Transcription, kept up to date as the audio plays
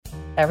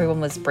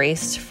everyone was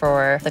braced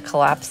for the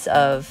collapse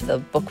of the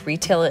book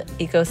retail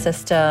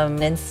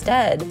ecosystem.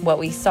 Instead, what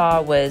we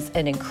saw was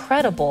an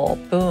incredible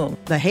boom.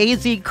 The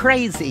hazy,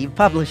 crazy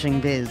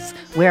publishing biz,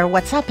 where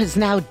what's up is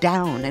now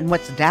down and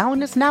what's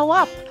down is now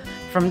up.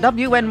 From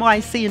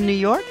WNYC in New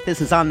York,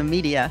 this is On the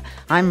Media.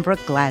 I'm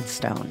Brooke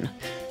Gladstone.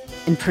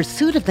 In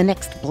pursuit of the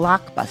next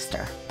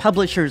blockbuster,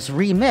 publishers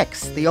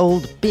remix the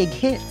old big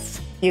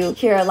hits. You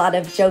hear a lot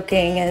of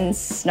joking and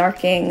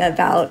snarking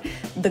about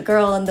the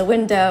girl in the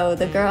window,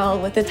 the girl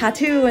with the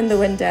tattoo in the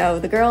window,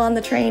 the girl on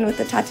the train with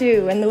the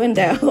tattoo in the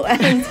window.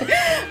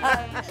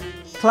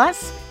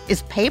 Plus,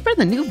 is paper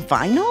the new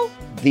vinyl?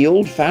 The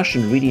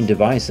old-fashioned reading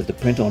device of the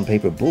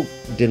print-on-paper book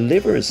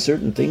delivers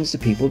certain things to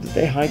people that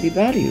they highly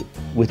value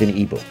with an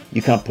ebook.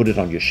 You can't put it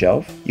on your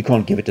shelf. You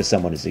can't give it to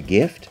someone as a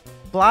gift.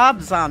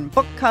 Blobs on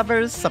book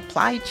covers,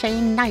 supply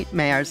chain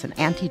nightmares, and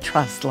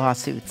antitrust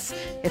lawsuits.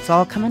 It's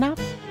all coming up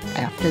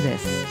after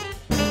this.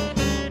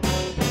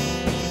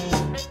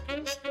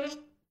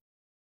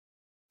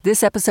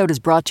 This episode is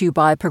brought to you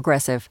by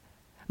Progressive.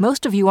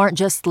 Most of you aren't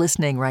just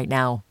listening right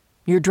now.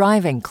 You're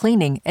driving,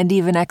 cleaning, and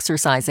even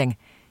exercising.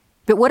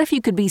 But what if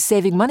you could be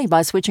saving money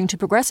by switching to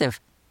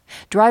Progressive?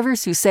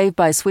 Drivers who save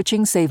by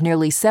switching save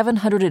nearly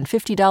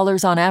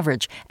 $750 on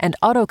average, and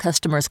auto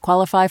customers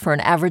qualify for an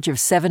average of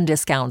 7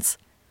 discounts.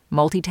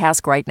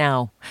 Multitask right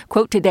now.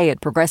 Quote today at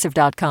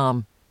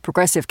Progressive.com.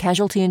 Progressive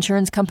Casualty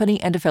Insurance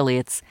Company and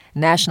Affiliates.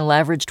 National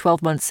average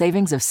 12-month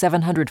savings of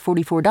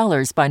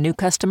 $744 by new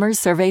customers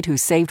surveyed who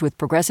saved with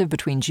Progressive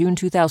between June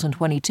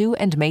 2022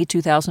 and May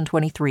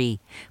 2023.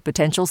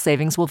 Potential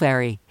savings will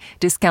vary.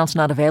 Discounts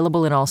not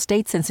available in all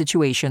states and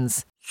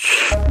situations.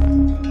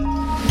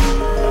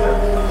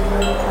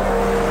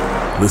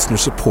 Listener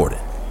supported.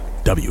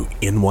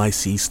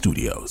 WNYC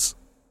Studios.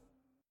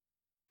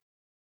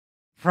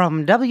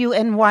 From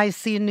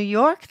WNYC in New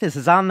York, this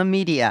is On the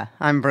Media.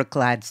 I'm Brooke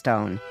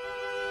Gladstone.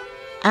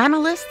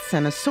 Analysts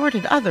and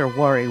assorted other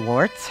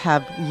worrywarts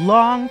have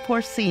long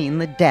foreseen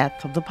the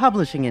death of the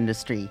publishing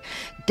industry,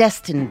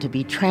 destined to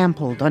be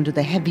trampled under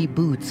the heavy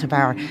boots of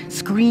our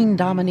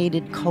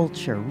screen-dominated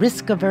culture,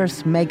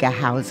 risk-averse mega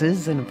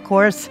houses, and, of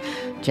course,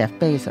 Jeff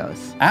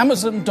Bezos.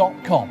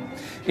 Amazon.com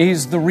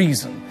is the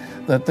reason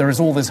that there is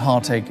all this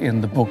heartache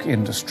in the book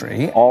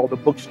industry. All the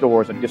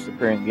bookstores are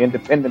disappearing. The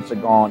independents are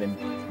gone, and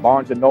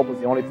Barnes & Noble is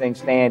the only thing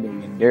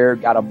standing. And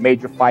they've got a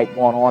major fight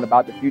going on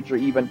about the future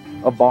even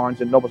of Barnes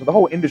 & Noble. So the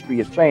whole industry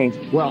has changed.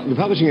 Well, the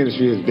publishing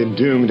industry has been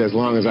doomed as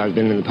long as I've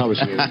been in the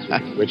publishing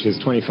industry, which is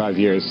 25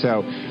 years.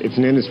 So it's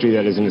an industry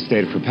that is in a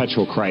state of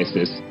perpetual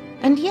crisis.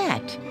 And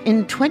yet,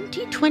 in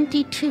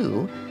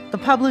 2022, the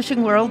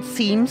publishing world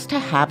seems to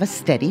have a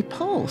steady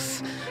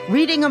pulse.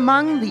 Reading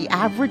among the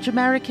average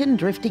American,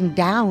 drifting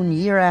down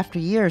year after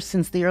year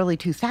since the early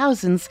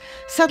 2000s,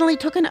 suddenly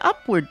took an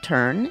upward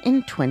turn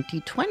in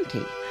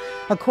 2020.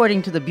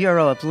 According to the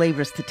Bureau of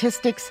Labor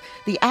Statistics,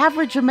 the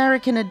average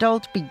American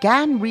adult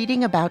began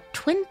reading about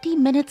 20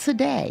 minutes a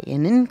day,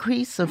 an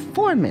increase of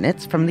 4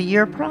 minutes from the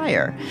year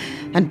prior.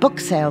 And book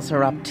sales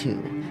are up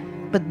too.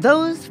 But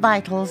those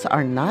vitals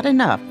are not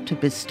enough to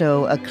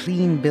bestow a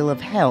clean bill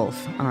of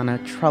health on a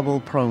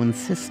trouble-prone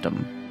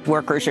system.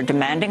 Workers are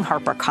demanding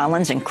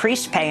HarperCollins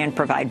increase pay and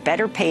provide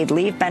better paid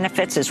leave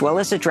benefits, as well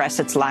as address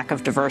its lack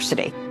of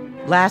diversity.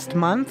 Last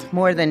month,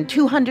 more than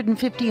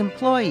 250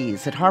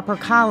 employees at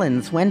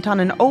HarperCollins went on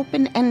an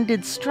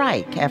open-ended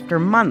strike after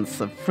months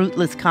of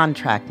fruitless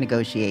contract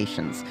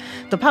negotiations.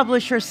 The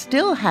publisher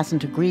still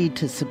hasn't agreed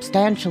to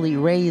substantially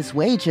raise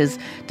wages,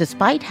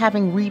 despite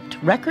having reaped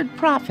record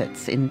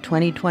profits in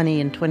 2020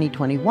 and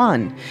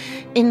 2021.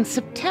 In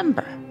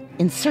September,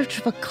 in search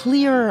of a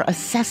clearer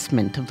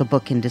assessment of the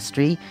book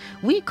industry,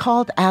 we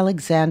called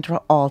Alexandra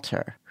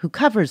Alter, who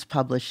covers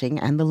publishing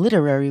and the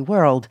literary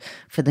world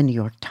for the New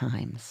York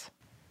Times.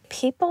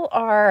 People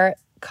are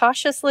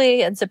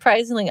cautiously and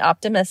surprisingly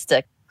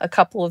optimistic. A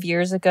couple of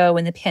years ago,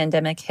 when the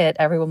pandemic hit,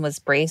 everyone was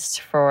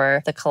braced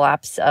for the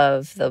collapse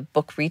of the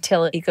book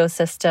retail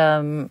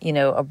ecosystem,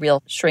 a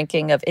real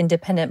shrinking of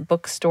independent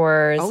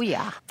bookstores. Oh,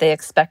 yeah. They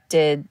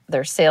expected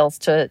their sales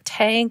to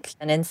tank.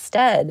 And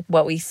instead,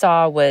 what we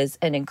saw was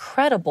an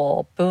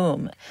incredible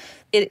boom.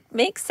 It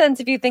makes sense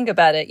if you think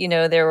about it.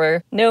 There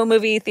were no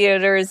movie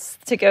theaters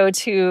to go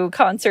to.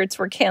 Concerts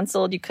were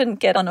canceled. You couldn't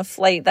get on a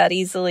flight that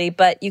easily,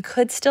 but you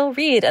could still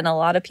read, and a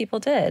lot of people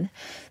did.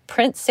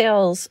 Print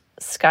sales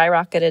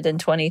skyrocketed in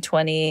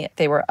 2020.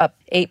 They were up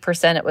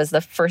 8%. It was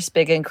the first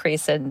big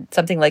increase in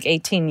something like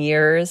 18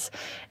 years.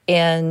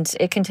 And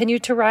it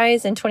continued to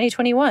rise in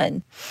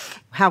 2021.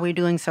 How are we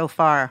doing so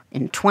far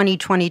in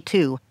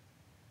 2022?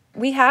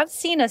 We have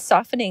seen a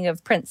softening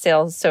of print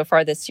sales so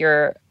far this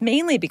year,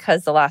 mainly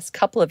because the last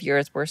couple of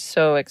years were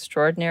so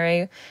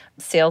extraordinary.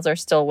 Sales are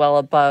still well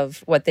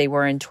above what they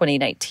were in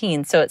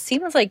 2019. So it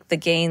seems like the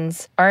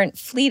gains aren't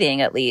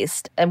fleeting, at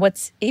least. And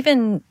what's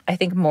even, I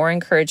think, more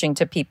encouraging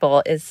to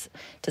people is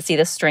to see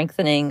the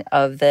strengthening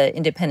of the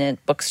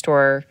independent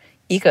bookstore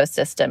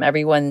ecosystem.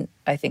 Everyone,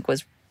 I think,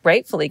 was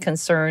rightfully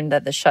concerned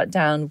that the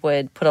shutdown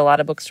would put a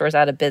lot of bookstores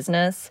out of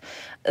business.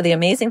 The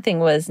amazing thing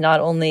was not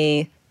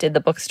only did the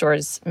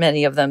bookstores,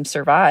 many of them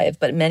survive,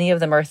 but many of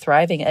them are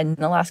thriving. And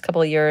in the last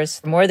couple of years,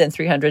 more than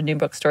 300 new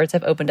bookstores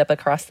have opened up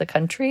across the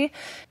country.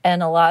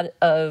 And a lot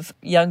of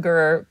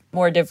younger,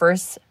 more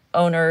diverse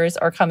owners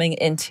are coming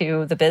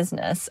into the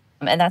business.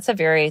 And that's a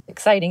very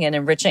exciting and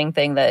enriching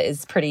thing that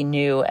is pretty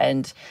new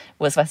and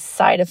was a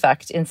side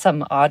effect in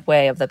some odd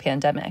way of the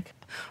pandemic.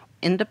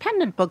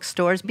 Independent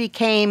bookstores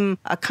became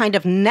a kind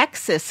of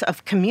nexus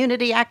of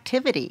community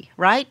activity,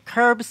 right?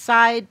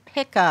 Curbside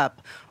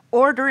pickup,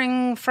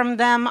 ordering from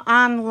them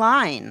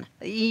online.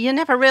 You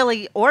never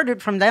really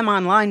ordered from them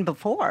online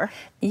before.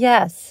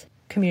 Yes.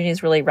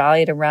 Communities really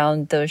rallied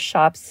around those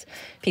shops.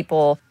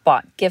 People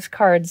bought gift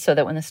cards so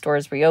that when the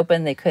stores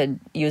reopened, they could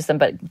use them,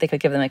 but they could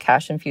give them a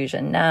cash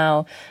infusion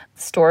now.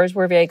 Stores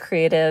were very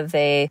creative.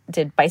 They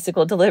did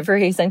bicycle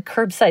deliveries and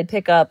curbside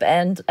pickup.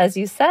 And as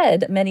you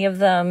said, many of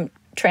them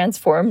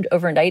transformed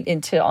overnight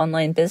into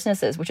online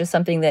businesses, which is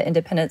something that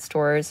independent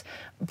stores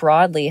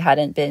broadly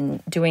hadn't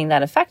been doing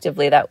that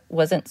effectively. That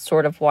wasn't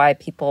sort of why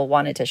people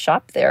wanted to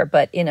shop there.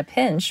 But in a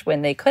pinch,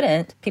 when they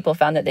couldn't, people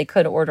found that they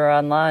could order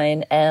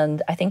online.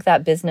 And I think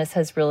that business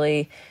has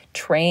really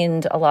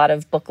trained a lot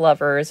of book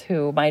lovers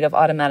who might have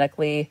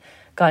automatically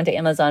gone to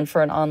Amazon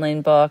for an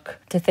online book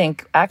to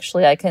think,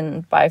 actually, I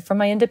can buy from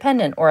my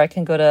independent, or I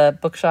can go to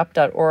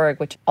bookshop.org,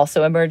 which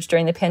also emerged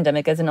during the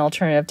pandemic as an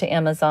alternative to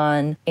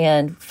Amazon,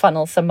 and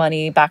funnel some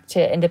money back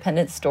to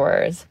independent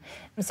stores.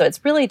 So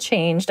it's really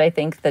changed, I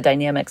think, the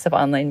dynamics of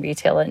online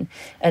retail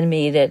and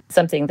made it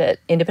something that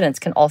independents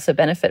can also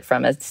benefit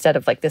from instead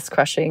of like this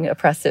crushing,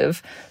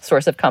 oppressive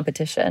source of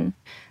competition.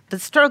 The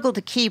struggle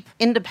to keep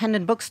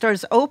independent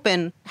bookstores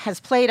open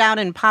has played out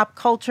in pop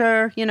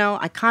culture. You know,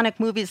 iconic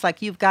movies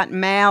like You've Got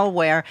Mail,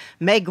 where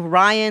Meg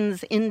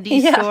Ryan's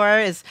indie store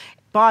is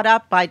bought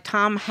up by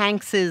Tom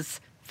Hanks's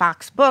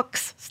Fox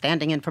Books,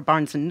 standing in for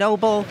Barnes &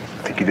 Noble.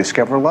 I think you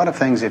discover a lot of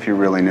things if you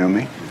really knew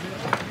me.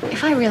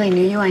 If I really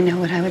knew you, I know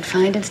what I would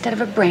find. Instead of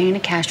a brain, a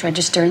cash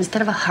register.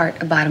 Instead of a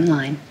heart, a bottom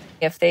line.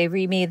 If they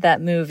remade that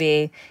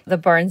movie, the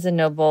Barnes &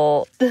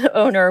 Noble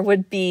owner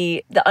would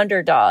be the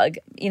underdog.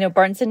 You know,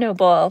 Barnes &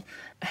 Noble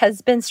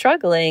has been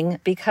struggling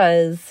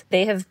because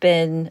they have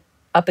been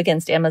up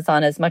against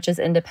Amazon as much as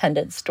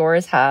independent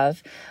stores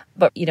have.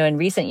 But, you know, in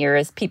recent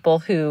years, people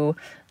who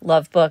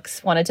love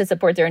books wanted to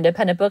support their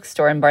independent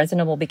bookstore, and Barnes &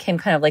 Noble became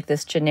kind of like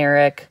this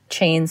generic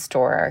chain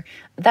store.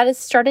 That has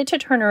started to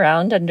turn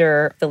around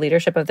under the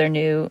leadership of their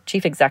new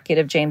chief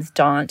executive, James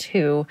Daunt,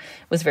 who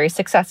was very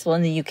successful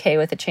in the UK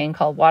with a chain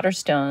called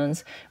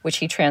Waterstones, which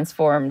he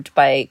transformed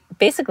by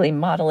basically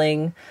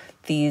modeling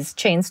these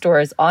chain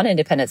stores on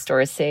independent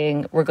stores,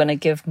 saying we're going to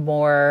give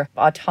more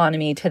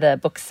autonomy to the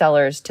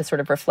booksellers to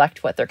sort of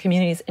reflect what their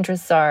community's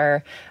interests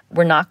are.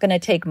 We're not going to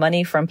take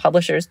money from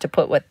publishers to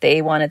put what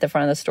they want at the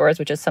front of the stores,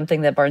 which is something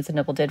that Barnes &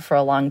 Noble did for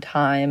a long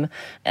time.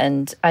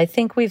 And I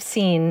think we've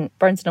seen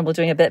Barnes & Noble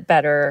doing a bit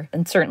better.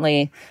 And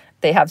certainly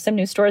they have some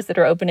new stores that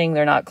are opening.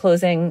 They're not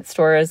closing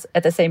stores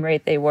at the same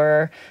rate they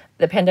were.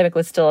 The pandemic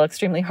was still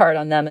extremely hard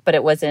on them, but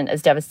it wasn't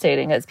as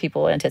devastating as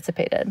people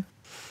anticipated.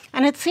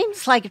 And it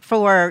seems like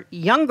for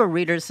younger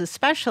readers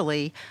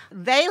especially,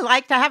 they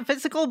like to have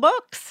physical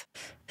books.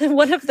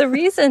 One of the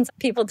reasons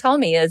people tell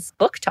me is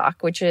Book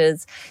Talk, which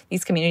is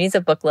these communities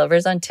of book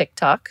lovers on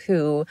TikTok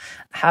who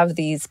have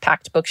these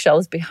packed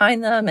bookshelves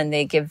behind them, and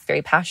they give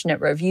very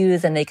passionate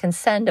reviews, and they can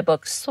send a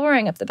book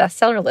soaring up the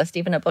bestseller list,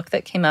 even a book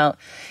that came out,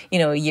 you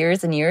know,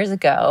 years and years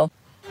ago.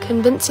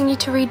 Convincing you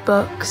to read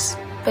books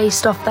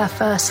based off their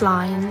first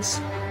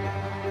lines.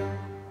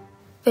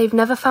 They've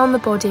never found the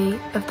body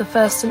of the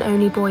first and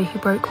only boy who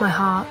broke my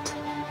heart,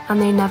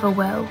 and they never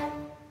will.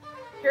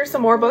 Here are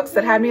some more books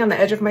that had me on the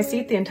edge of my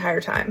seat the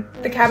entire time.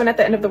 The Cabin at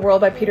the End of the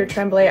World by Peter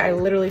Tremblay. I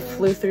literally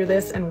flew through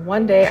this, and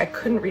one day I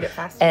couldn't read it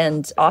fast enough.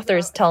 And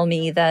authors tell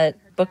me that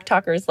book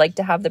talkers like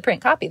to have the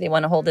print copy. They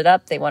want to hold it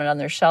up. They want it on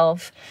their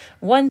shelf.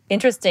 One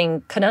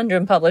interesting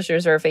conundrum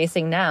publishers are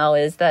facing now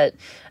is that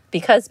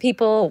because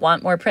people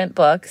want more print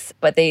books,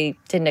 but they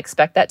didn't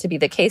expect that to be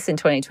the case in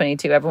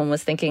 2022. Everyone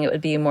was thinking it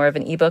would be more of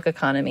an ebook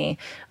economy.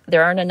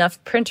 There aren't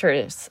enough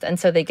printers. And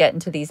so they get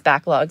into these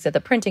backlogs at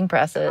the printing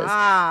presses.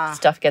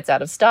 Stuff gets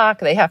out of stock.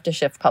 They have to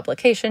shift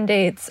publication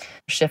dates,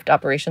 shift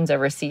operations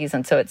overseas.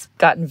 And so it's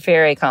gotten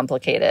very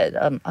complicated.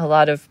 A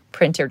lot of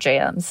printer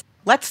jams.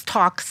 Let's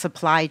talk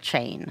supply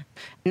chain.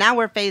 Now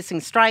we're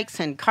facing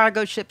strikes and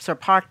cargo ships are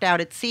parked out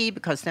at sea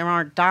because there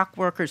aren't dock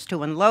workers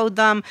to unload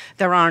them.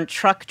 There aren't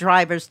truck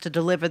drivers to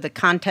deliver the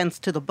contents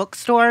to the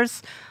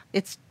bookstores.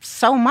 It's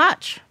so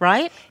much,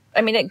 right? I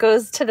mean, it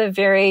goes to the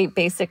very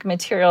basic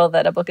material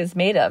that a book is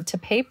made of, to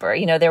paper.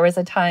 You know, there was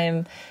a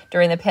time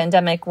during the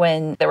pandemic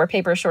when there were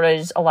paper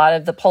shortages. A lot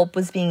of the pulp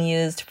was being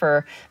used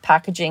for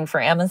packaging for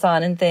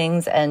Amazon and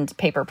things, and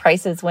paper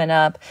prices went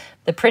up.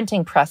 The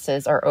printing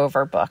presses are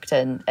overbooked,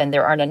 and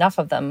there aren't enough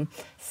of them.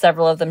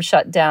 Several of them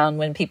shut down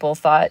when people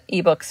thought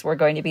ebooks were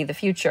going to be the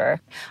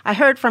future. I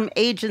heard from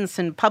agents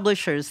and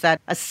publishers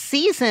that a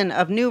season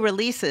of new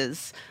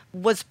releases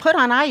was put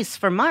on ice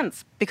for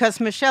months because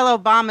Michelle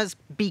Obama's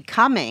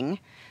Becoming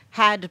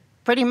had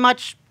pretty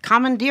much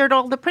commandeered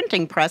all the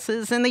printing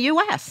presses in the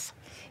U.S.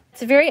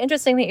 It's very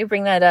interesting that you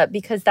bring that up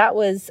because that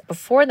was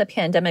before the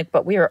pandemic,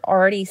 but we were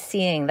already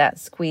seeing that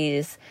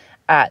squeeze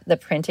at the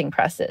printing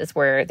presses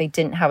where they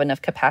didn't have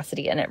enough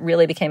capacity. And it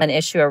really became an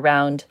issue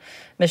around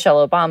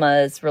Michelle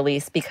Obama's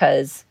release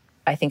because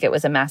I think it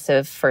was a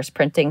massive first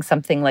printing,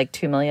 something like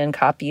 2 million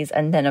copies.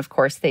 And then, of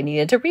course, they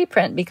needed to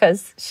reprint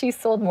because she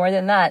sold more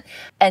than that.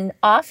 And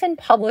often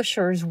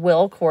publishers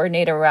will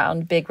coordinate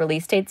around big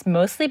release dates,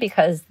 mostly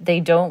because they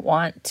don't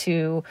want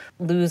to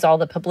lose all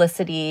the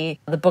publicity,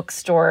 the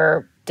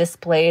bookstore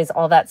displays,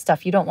 all that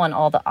stuff. You don't want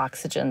all the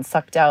oxygen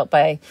sucked out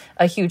by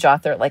a huge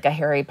author like a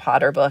Harry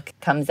Potter book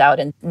comes out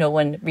and no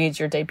one reads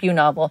your debut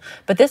novel.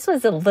 But this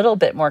was a little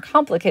bit more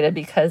complicated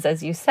because,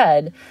 as you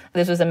said,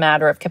 this was a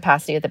matter of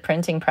capacity at the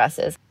printing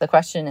presses. The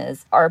question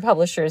is, are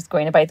publishers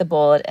going to bite the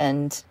bullet,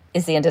 and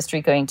is the industry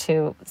going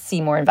to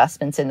see more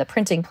investments in the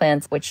printing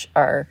plants, which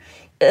are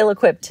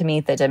ill-equipped to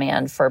meet the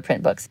demand for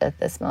print books at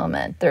this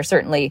moment? There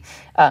certainly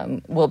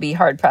will be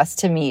hard-pressed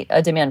to meet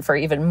a demand for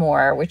even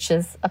more, which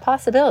is a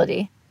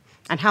possibility.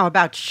 And how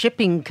about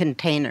shipping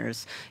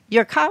containers?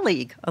 Your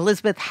colleague,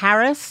 Elizabeth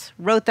Harris,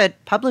 wrote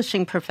that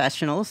publishing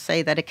professionals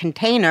say that a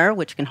container,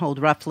 which can hold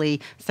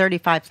roughly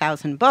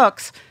 35,000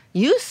 books,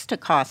 used to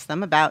cost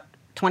them about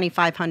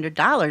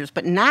 $2,500,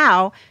 but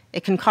now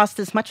it can cost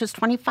as much as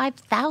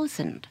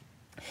 $25,000.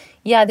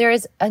 Yeah, there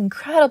is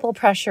incredible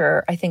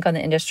pressure, I think, on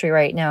the industry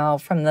right now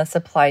from the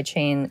supply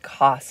chain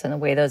costs and the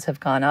way those have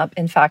gone up.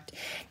 In fact,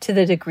 to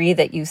the degree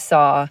that you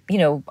saw,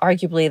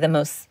 arguably the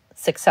most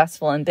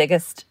successful and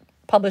biggest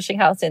publishing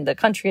house in the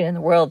country and in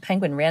the world,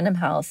 Penguin Random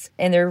House,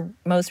 in their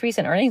most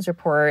recent earnings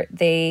report,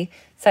 they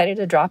cited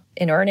a drop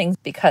in earnings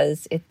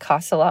because it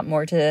costs a lot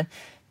more to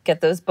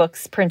get those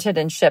books printed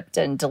and shipped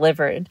and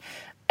delivered.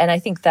 And I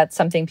think that's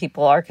something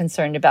people are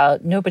concerned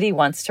about. Nobody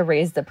wants to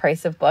raise the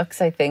price of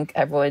books. I think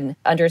everyone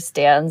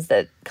understands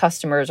that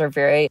customers are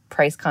very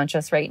price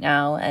conscious right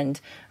now, and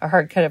a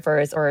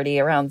hardcover is already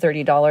around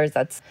 $30.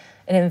 That's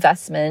an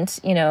investment,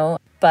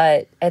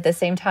 But at the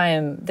same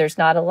time, there's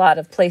not a lot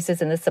of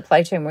places in the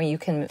supply chain where you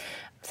can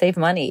save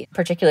money,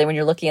 particularly when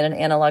you're looking at an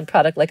analog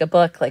product like a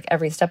book. Like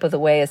every step of the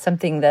way is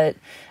something that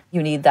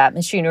you need that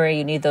machinery,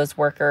 you need those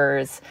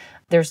workers.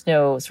 There's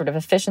no sort of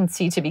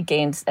efficiency to be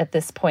gained at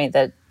this point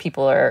that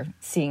people are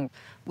seeing.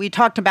 We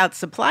talked about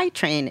supply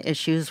chain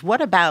issues. What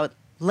about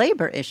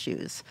labor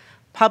issues?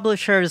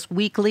 Publishers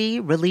Weekly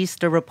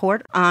released a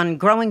report on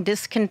growing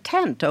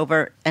discontent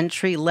over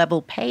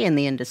entry-level pay in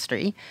the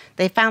industry.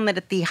 They found that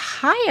at the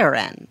higher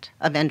end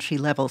of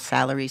entry-level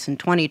salaries in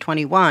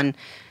 2021,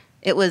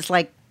 it was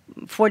like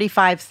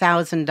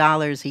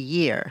 $45,000 a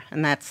year,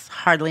 and that's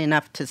hardly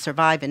enough to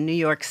survive in New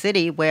York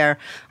City, where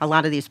a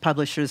lot of these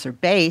publishers are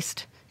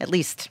based, at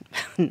least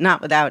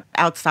not without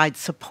outside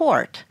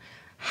support.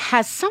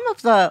 Has some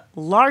of the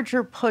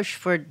larger push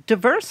for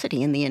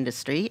diversity in the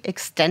industry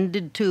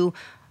extended to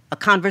a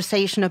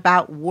conversation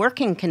about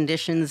working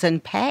conditions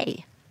and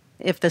pay?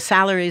 If the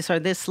salaries are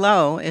this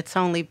low, it's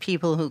only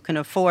people who can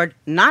afford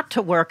not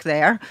to work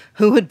there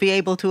who would be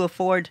able to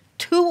afford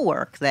to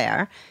work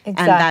there.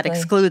 Exactly. And that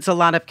excludes a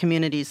lot of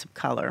communities of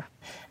color.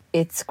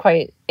 It's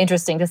quite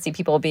interesting to see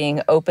people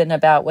being open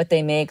about what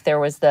they make. There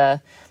was the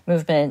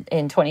movement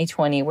in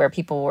 2020 where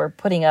people were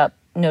putting up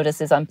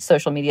notices on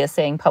social media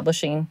saying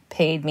publishing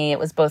paid me. It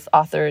was both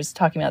authors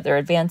talking about their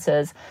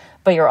advances,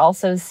 but you're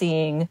also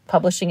seeing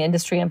publishing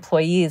industry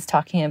employees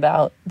talking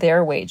about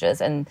their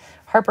wages. And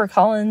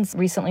HarperCollins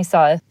recently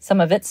saw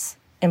some of its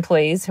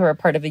employees who are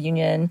part of a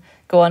union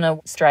go on a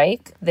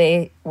strike.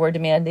 They were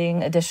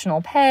demanding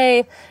additional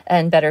pay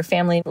and better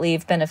family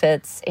leave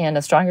benefits and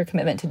a stronger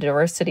commitment to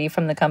diversity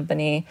from the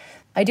company.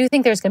 I do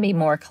think there's going to be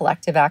more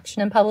collective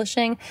action in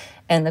publishing.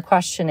 And the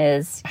question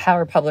is, how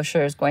are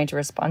publishers going to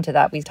respond to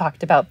that? We've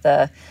talked about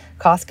the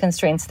cost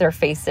constraints they're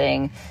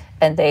facing,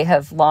 and they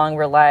have long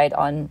relied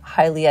on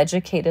highly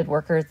educated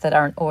workers that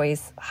aren't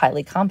always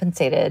highly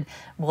compensated.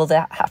 Will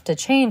that have to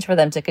change for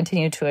them to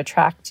continue to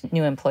attract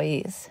new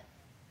employees?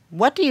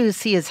 What do you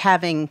see as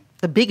having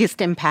the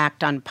biggest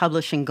impact on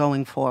publishing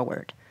going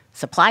forward?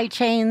 Supply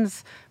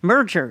chains,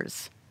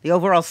 mergers, the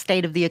overall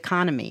state of the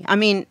economy? I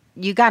mean,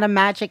 you got a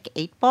magic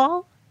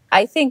 8-ball?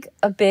 I think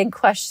a big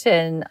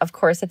question, of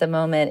course, at the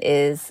moment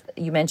is,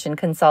 you mentioned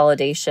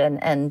consolidation.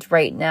 And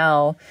right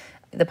now,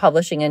 the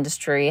publishing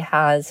industry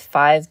has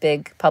 5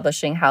 big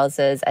publishing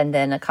houses and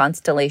then a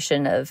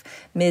constellation of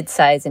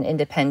mid-size and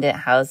independent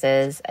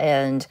houses.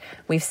 And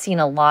we've seen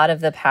a lot of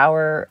the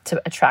power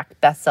to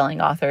attract best-selling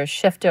authors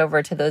shift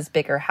over to those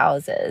bigger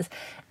houses.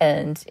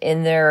 And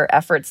in their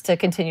efforts to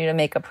continue to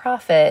make a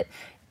profit,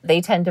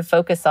 they tend to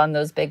focus on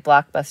those big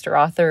blockbuster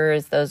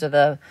authors. Those are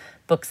the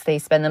books they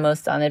spend the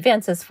most on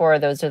advances for.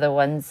 Those are the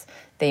ones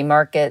they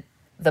market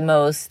the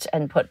most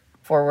and put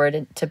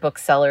forward to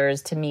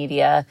booksellers, to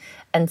media.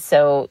 And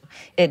so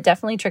it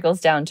definitely trickles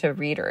down to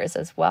readers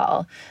as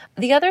well.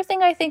 The other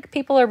thing I think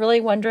people are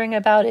really wondering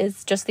about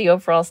is just the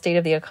overall state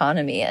of the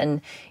economy.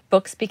 And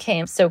books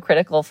became so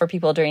critical for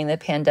people during the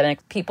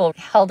pandemic. People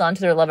held on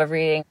to their love of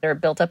reading or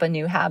built up a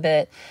new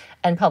habit.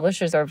 And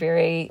publishers are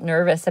very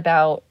nervous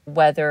about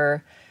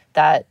whether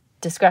that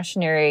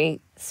discretionary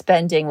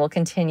spending will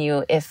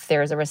continue if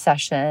there's a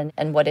recession,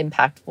 and what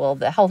impact will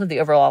the health of the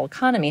overall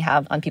economy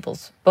have on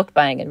people's book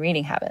buying and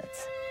reading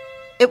habits.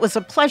 It was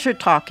a pleasure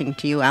talking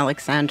to you,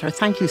 Alexandra.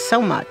 Thank you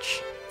so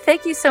much.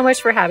 Thank you so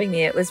much for having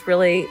me. It was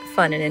really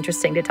fun and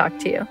interesting to talk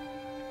to you.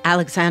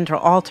 Alexandra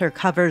Alter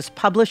covers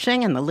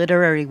publishing and the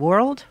literary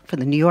world for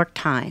the New York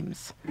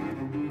Times.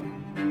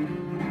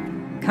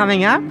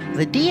 Coming up,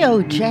 the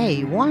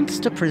DOJ wants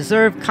to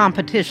preserve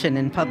competition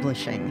in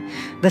publishing.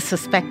 The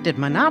suspected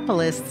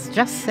monopolists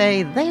just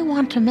say they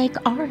want to make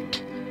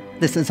art.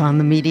 This is On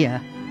the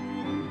Media.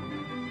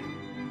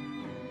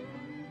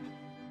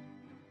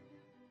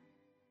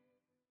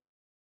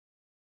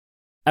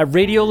 At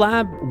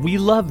Radiolab, we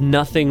love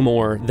nothing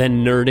more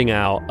than nerding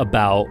out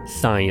about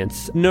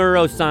science,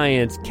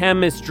 neuroscience,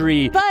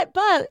 chemistry.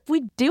 But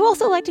we do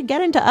also like to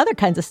get into other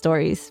kinds of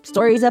stories.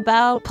 Stories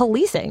about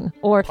policing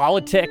or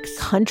politics,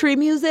 country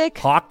music,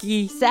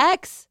 hockey,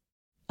 sex,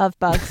 of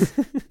bugs.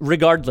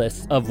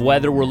 Regardless of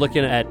whether we're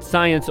looking at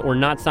science or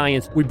not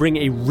science, we bring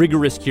a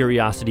rigorous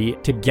curiosity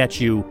to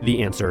get you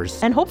the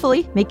answers. And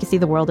hopefully make you see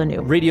the world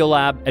anew.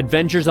 Radiolab,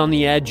 adventures on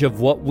the edge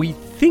of what we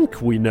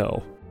think we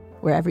know.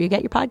 Wherever you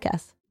get your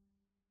podcasts.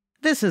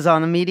 This is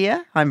On the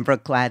Media. I'm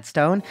Brooke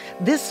Gladstone.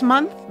 This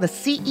month, the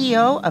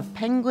CEO of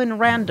Penguin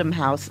Random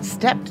House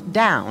stepped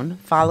down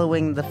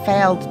following the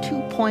failed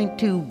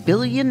 $2.2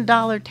 billion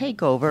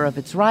takeover of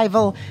its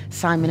rival,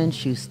 Simon &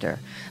 Schuster.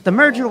 The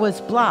merger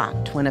was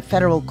blocked when a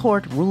federal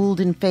court ruled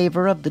in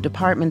favor of the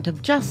Department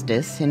of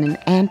Justice in an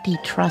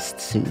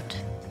antitrust suit.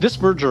 This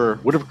merger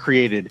would have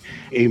created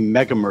a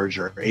mega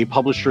merger, a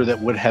publisher that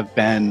would have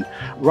been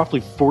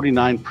roughly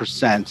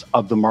 49%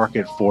 of the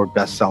market for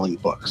best-selling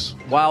books.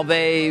 While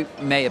they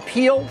may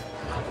appeal,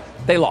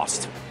 they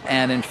lost.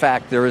 And in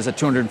fact, there is a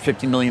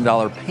 $250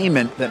 million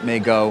payment that may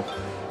go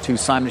to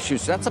Simon &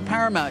 Schuster. That's a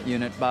Paramount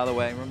unit, by the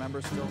way,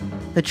 remember still?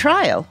 The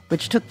trial,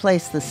 which took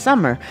place this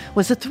summer,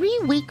 was a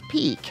 3-week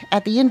peek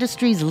at the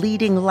industry's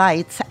leading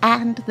lights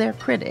and their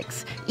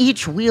critics,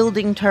 each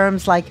wielding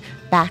terms like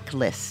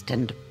backlist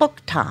and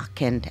book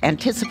talk and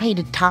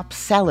anticipated top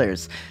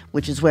sellers,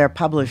 which is where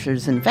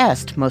publishers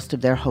invest most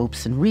of their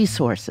hopes and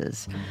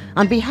resources.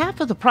 On behalf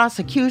of the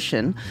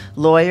prosecution,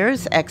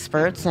 lawyers,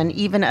 experts, and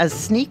even a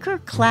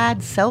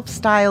sneaker-clad,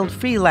 self-styled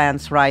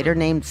freelance writer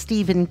named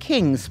Stephen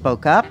King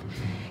spoke up.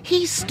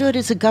 He stood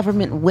as a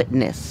government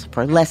witness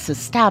for less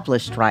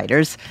established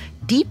writers,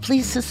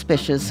 deeply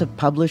suspicious of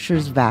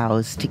publishers'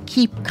 vows to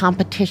keep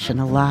competition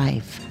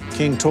alive.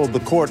 King told the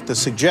court the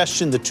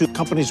suggestion the two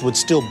companies would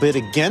still bid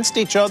against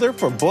each other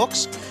for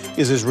books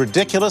is as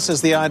ridiculous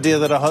as the idea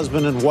that a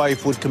husband and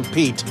wife would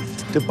compete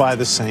to buy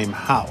the same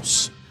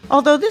house.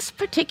 Although this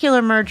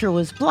particular merger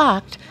was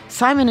blocked,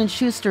 Simon &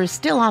 Schuster is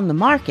still on the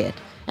market,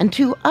 and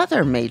two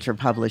other major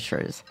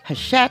publishers,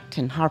 Hachette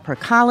and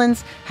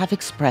HarperCollins, have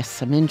expressed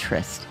some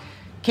interest.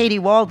 Katie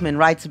Waldman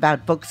writes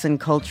about books and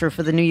culture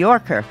for The New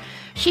Yorker.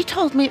 She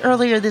told me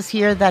earlier this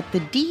year that the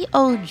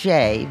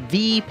DOJ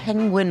v.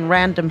 Penguin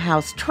Random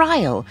House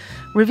trial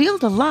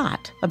revealed a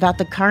lot about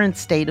the current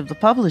state of the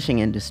publishing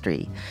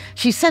industry.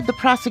 She said the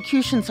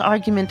prosecution's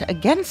argument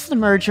against the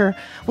merger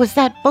was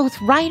that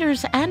both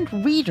writers and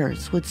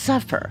readers would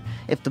suffer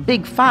if the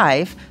Big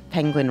Five,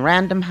 Penguin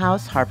Random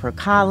House,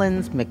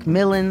 HarperCollins,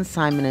 Macmillan,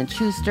 Simon &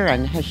 Schuster,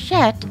 and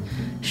Hachette,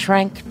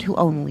 shrank to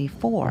only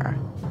 4.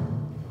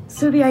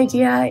 So the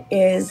idea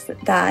is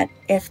that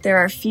if there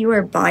are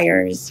fewer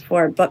buyers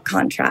for book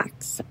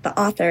contracts, the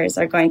authors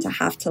are going to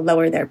have to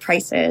lower their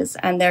prices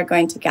and they're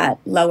going to get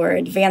lower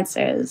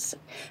advances.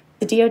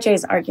 The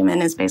DOJ's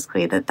argument is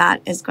basically that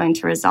that is going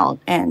to result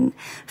in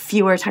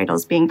fewer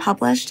titles being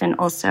published and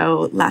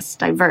also less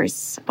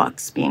diverse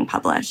books being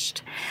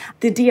published.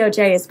 The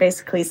DOJ is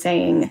basically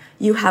saying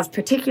you have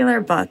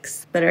particular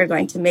books that are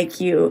going to make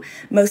you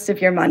most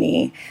of your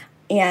money,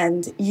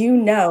 and you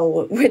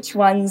know which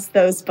ones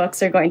those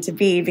books are going to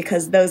be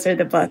because those are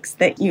the books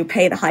that you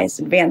pay the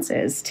highest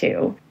advances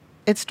to.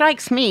 It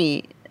strikes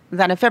me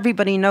that if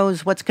everybody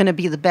knows what's going to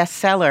be the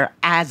bestseller,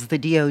 as the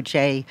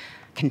DOJ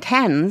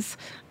contends,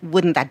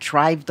 wouldn't that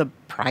drive the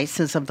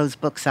prices of those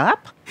books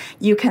up?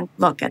 You can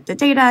look at the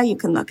data, you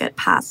can look at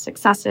past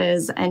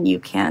successes, and you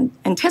can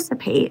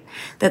anticipate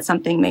that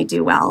something may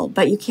do well,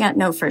 but you can't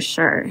know for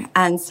sure.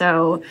 And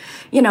so,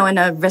 in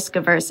a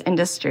risk-averse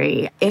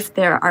industry, if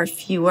there are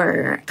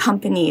fewer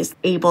companies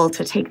able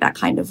to take that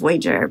kind of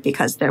wager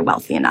because they're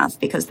wealthy enough,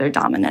 because they're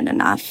dominant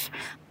enough,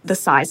 the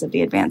size of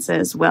the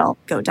advances will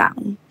go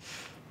down.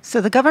 So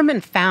the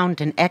government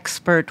found an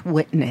expert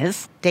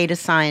witness, data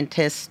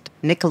scientist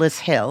Nicholas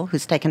Hill,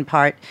 who's taken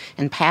part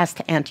in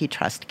past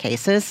antitrust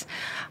cases.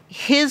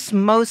 His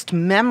most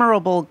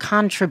memorable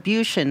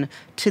contribution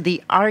to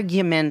the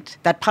argument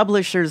that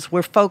publishers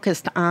were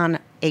focused on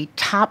a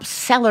top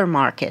seller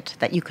market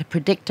that you could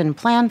predict and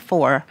plan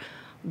for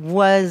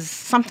was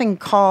something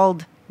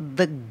called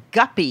the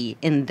Guppy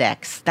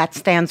Index. That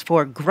stands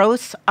for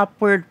Gross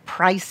Upward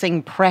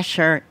Pricing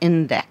Pressure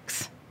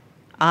Index.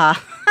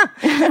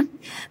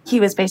 He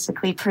was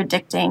basically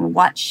predicting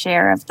what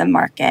share of the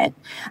market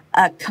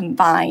a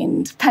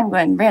combined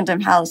Penguin, Random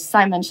House,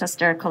 Simon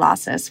Schuster,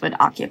 Colossus would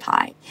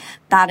occupy.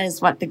 That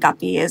is what the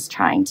Guppy is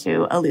trying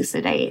to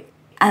elucidate.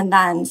 And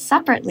then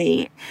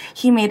separately,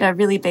 he made a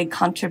really big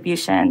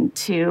contribution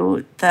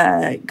to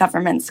the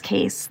government's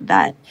case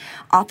that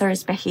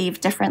authors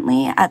behave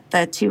differently at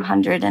the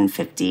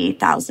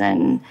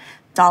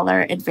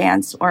 $250,000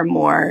 advance or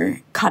more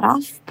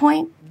cutoff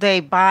point. They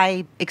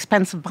buy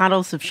expensive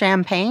bottles of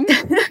champagne?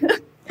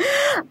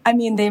 I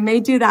mean, they may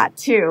do that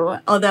too.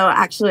 Although,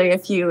 actually,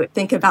 if you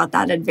think about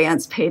that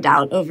advance paid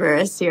out over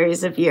a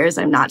series of years,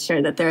 I'm not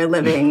sure that they're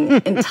living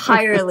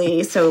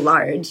entirely so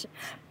large.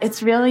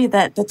 It's really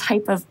that the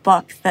type of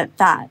book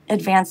that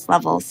advanced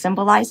level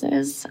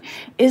symbolizes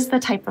is the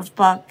type of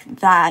book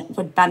that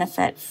would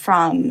benefit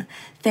from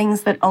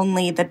things that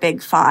only the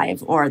big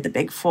five or the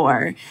big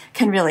four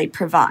can really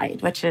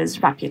provide, which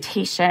is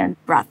reputation,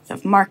 breadth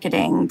of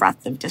marketing,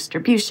 breadth of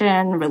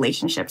distribution,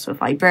 relationships with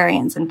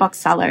librarians and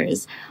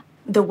booksellers.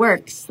 The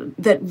works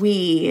that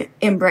we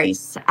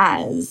embrace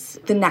as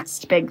the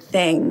next big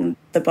thing,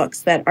 the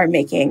books that are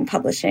making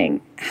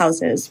publishing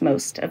houses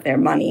most of their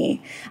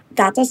money,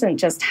 that doesn't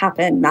just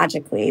happen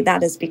magically.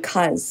 That is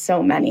because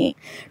so many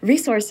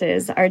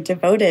resources are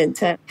devoted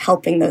to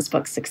helping those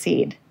books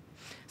succeed.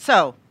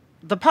 So,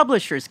 the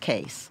publisher's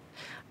case.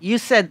 You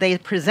said they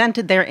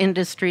presented their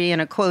industry in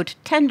a, quote,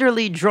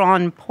 tenderly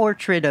drawn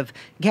portrait of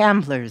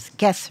gamblers,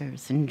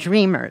 guessers, and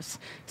dreamers,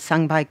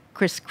 sung by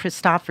Chris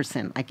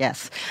Christopherson, I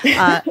guess.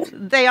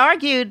 They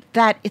argued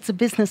that it's a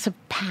business of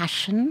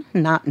passion,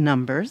 not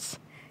numbers.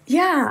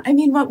 Yeah, I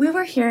mean, what we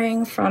were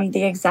hearing from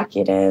the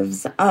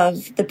executives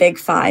of the big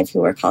five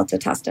who were called to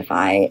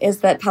testify is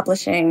that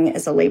publishing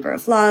is a labor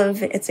of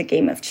love, it's a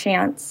game of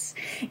chance,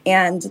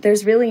 and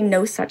there's really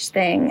no such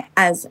thing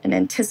as an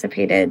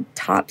anticipated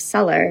top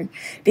seller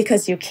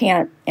because you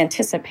can't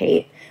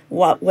anticipate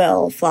what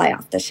will fly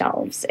off the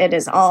shelves. It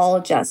is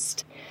all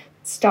just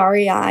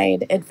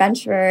starry-eyed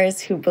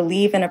adventurers who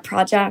believe in a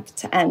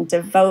project and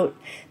devote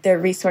their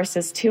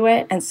resources to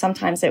it, and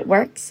sometimes it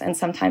works and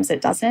sometimes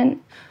it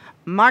doesn't.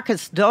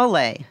 Marcus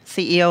Dole,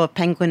 CEO of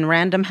Penguin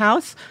Random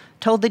House,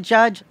 told the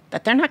judge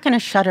that they're not going to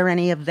shutter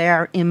any of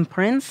their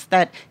imprints,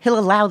 that he'll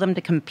allow them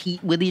to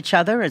compete with each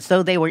other as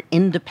though they were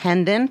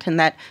independent and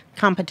that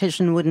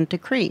competition wouldn't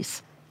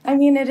decrease. I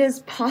mean, it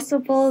is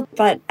possible,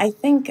 but I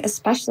think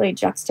especially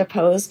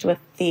juxtaposed with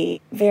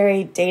the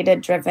very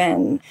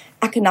data-driven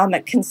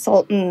economic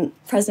consultant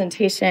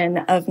presentation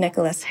of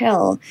Nicholas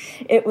Hill,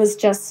 it was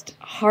just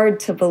hard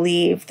to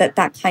believe that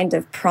that kind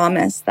of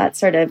promise, that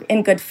sort of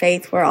in good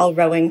faith, we're all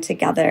rowing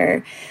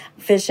together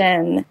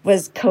vision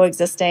was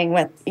coexisting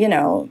with,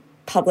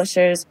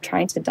 publishers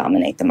trying to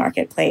dominate the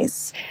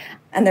marketplace.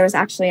 And there was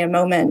actually a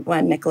moment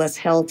when Nicholas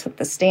Hill took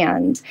the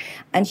stand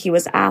and he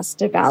was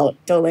asked about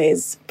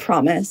Dole's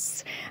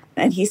promise.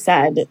 And he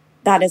said,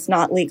 that is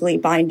not legally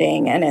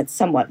binding, and it's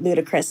somewhat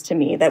ludicrous to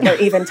me that we're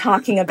even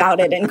talking about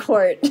it in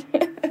court.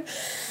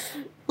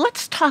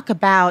 Let's talk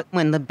about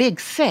when the Big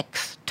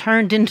Six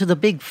turned into the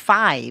Big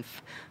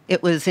Five.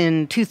 It was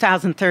in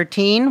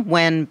 2013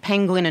 when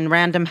Penguin and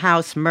Random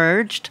House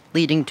merged,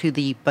 leading to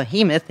the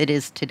behemoth it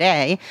is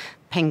today.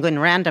 Penguin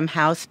Random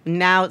House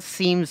now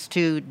seems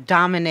to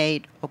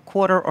dominate a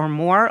quarter or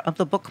more of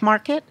the book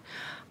market.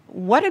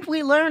 What did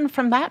we learn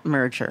from that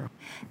merger?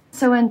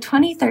 So in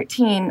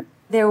 2013,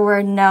 there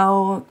were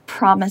no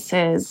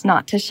promises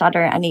not to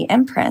shutter any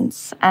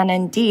imprints. And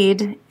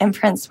indeed,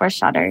 imprints were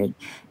shuttered.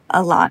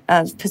 A lot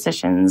of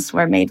positions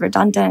were made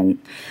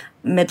redundant.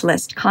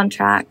 Mid-list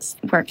contracts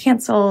were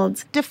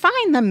canceled.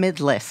 Define the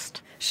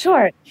mid-list.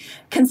 Sure.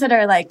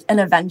 Consider like an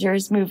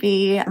Avengers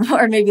movie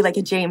or maybe like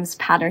a James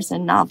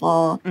Patterson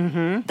novel.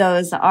 Mm-hmm.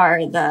 Those are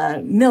the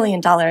 $1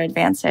 million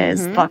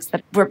advances, books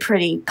that we're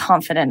pretty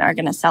confident are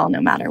going to sell no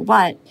matter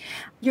what.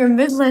 Your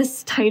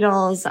mid-list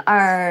titles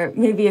are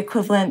maybe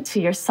equivalent to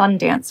your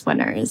Sundance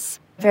winners,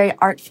 very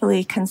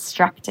artfully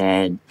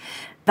constructed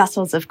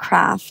vessels of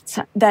craft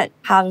that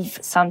have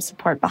some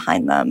support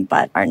behind them,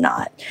 but are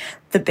not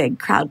the big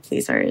crowd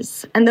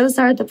pleasers. And those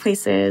are the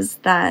places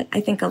that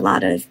I think a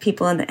lot of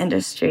people in the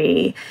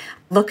industry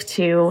look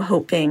to,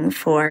 hoping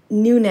for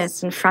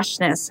newness and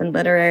freshness and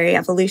literary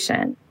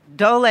evolution.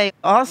 Dole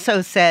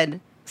also said,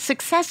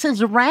 success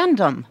is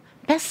random.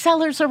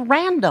 Bestsellers are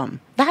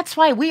random. That's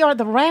why we are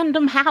the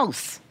Random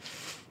House.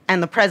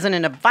 And the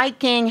president of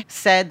Viking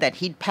said that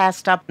he'd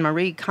passed up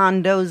Marie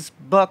Kondo's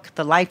book,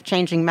 The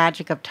Life-Changing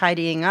Magic of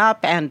Tidying Up,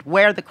 and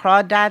Where the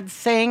Crawdads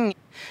Sing.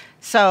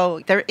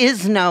 So there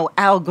is no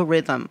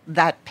algorithm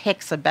that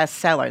picks a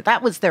bestseller.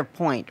 That was their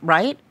point,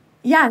 right?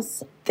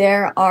 Yes,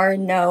 there are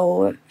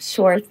no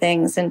sure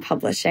things in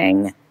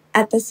publishing.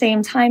 At the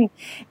same time,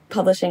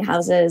 publishing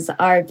houses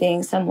are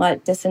being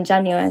somewhat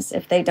disingenuous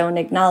if they don't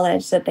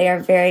acknowledge that they are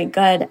very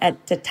good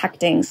at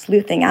detecting,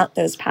 sleuthing out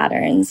those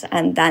patterns,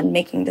 and then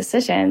making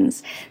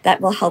decisions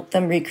that will help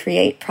them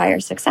recreate prior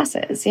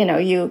successes. You know,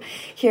 you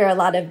hear a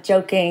lot of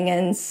joking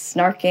and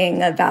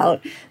snarking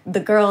about the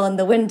girl in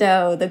the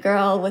window, the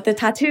girl with the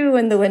tattoo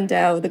in the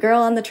window, the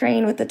girl on the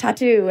train with the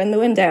tattoo in the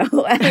window.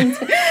 And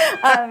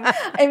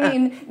I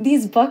mean,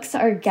 these books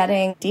are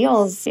getting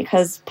deals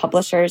because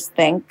publishers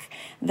think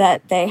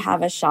that they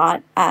have a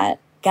shot at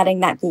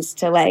getting that goose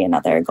to lay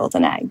another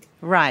golden egg.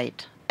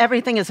 Right.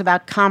 Everything is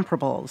about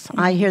comparables.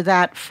 I hear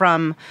that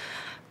from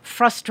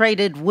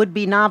frustrated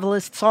would-be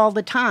novelists all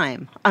the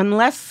time.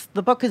 Unless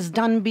the book is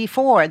done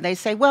before, they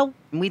say, well,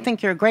 we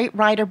think you're a great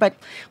writer, but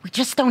we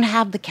just don't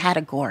have the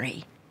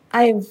category.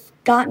 I've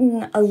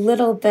gotten a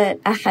little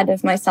bit ahead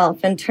of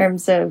myself in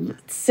terms of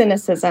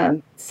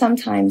cynicism.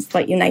 Sometimes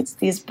what unites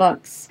these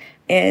books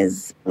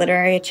is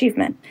literary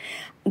achievement.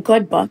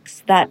 Good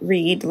books that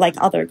read like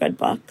other good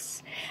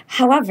books.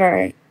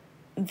 However,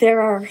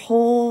 there are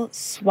whole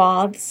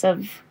swaths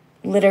of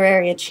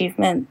literary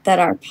achievement that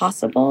are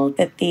possible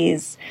that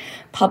these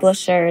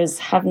publishers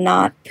have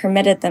not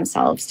permitted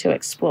themselves to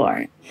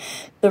explore.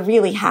 The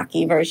really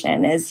hacky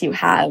version is you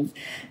have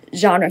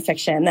genre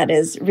fiction that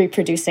is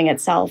reproducing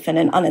itself in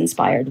an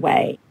uninspired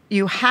way.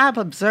 You have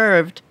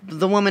observed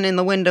the woman in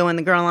the window and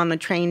the girl on the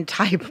train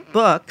type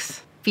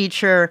books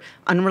feature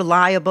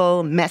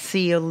unreliable,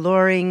 messy,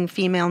 alluring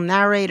female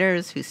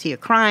narrators who see a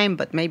crime,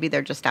 but maybe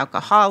they're just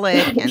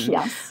alcoholic. And,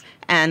 yes.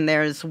 And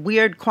there's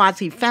weird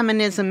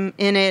quasi-feminism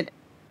in it.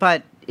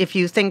 But if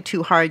you think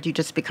too hard, you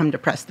just become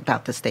depressed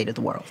about the state of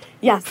the world.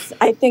 Yes,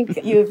 I think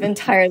you've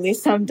entirely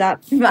summed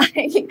up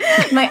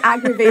my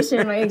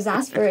aggravation, my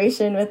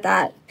exasperation with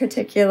that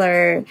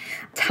particular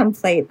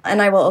template.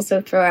 And I will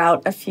also throw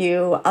out a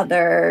few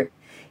other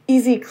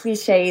easy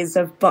cliches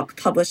of book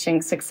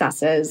publishing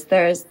successes.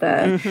 There's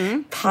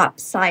the pop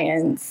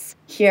science.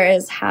 Here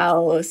is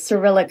how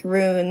Cyrillic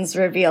runes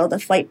reveal the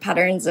flight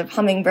patterns of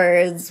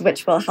hummingbirds,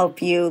 which will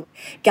help you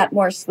get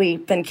more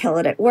sleep and kill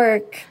it at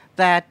work.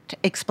 That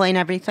explain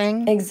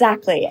everything?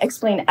 Exactly.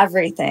 Explain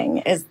everything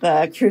is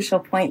the crucial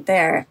point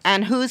there.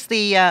 And who's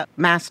the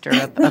master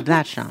of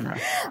that genre?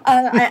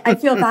 I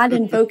feel bad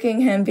invoking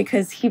him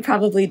because he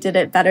probably did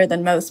it better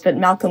than most, but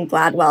Malcolm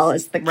Gladwell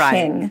is the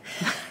king,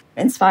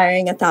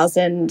 inspiring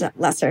 1,000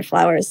 lesser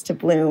flowers to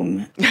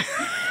bloom.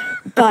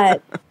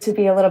 But to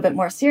be a little bit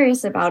more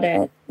serious about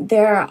it,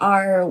 there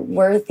are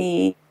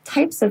worthy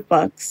types of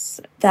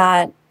books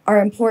that are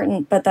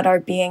important, but that are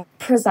being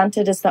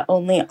presented as the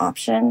only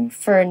option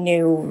for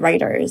new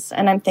writers.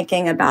 And I'm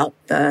thinking about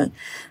the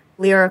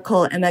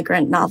lyrical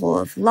immigrant novel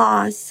of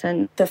loss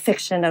and the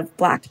fiction of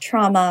Black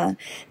trauma.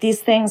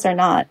 These things are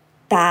not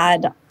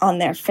bad on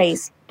their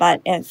face,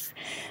 but if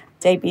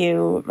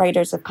debut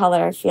writers of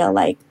color feel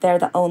like they're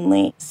the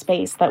only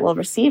space that will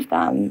receive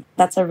them,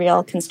 that's a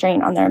real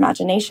constraint on their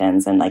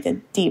imaginations and like a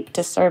deep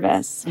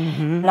disservice,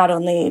 not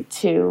only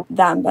to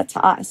them, but to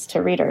us,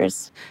 to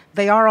readers.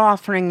 They are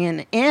offering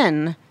an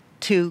in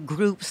to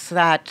groups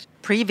that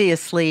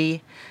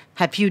previously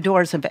had few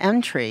doors of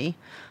entry.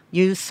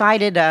 You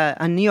cited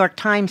a New York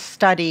Times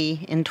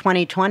study in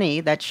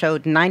 2020 that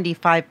showed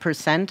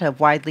 95% of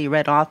widely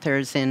read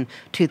authors in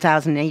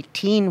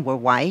 2018 were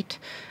white.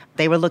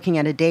 They were looking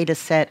at a data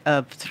set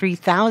of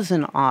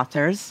 3,000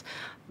 authors.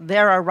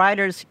 There are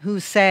writers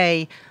who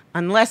say,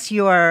 unless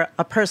you're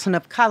a person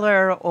of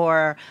color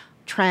or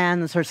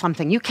trans or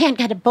something, you can't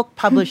get a book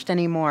published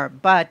anymore.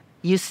 But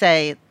you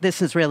say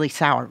this is really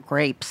sour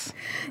grapes.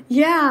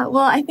 Yeah,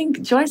 well, I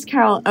think Joyce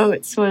Carol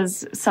Oates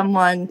was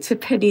someone to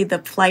pity the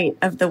plight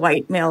of the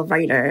white male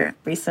writer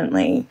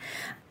recently.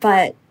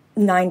 But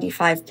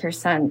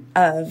 95%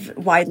 of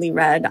widely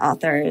read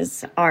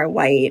authors are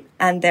white,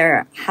 and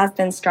there have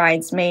been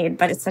strides made,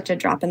 but it's such a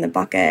drop in the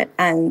bucket.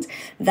 And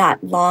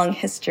that long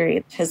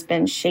history has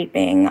been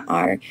shaping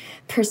our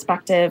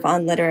perspective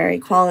on literary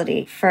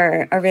quality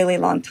for a really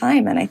long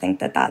time. And I think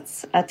that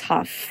that's a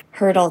tough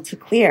hurdle to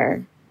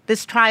clear.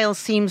 This trial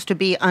seems to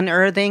be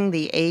unearthing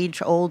the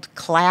age-old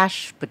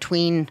clash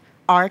between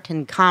art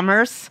and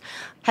commerce.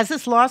 Has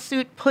this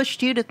lawsuit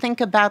pushed you to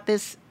think about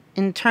this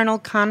internal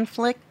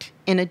conflict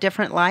in a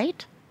different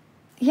light?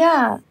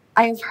 Yeah,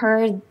 I've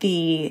heard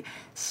the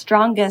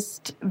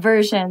strongest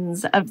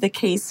versions of the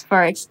case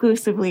for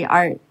exclusively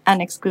art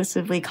and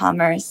exclusively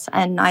commerce,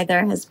 and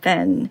neither has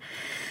been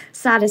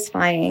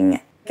satisfying.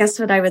 I guess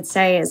what I would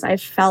say is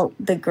I've felt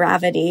the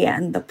gravity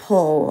and the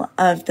pull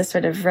of the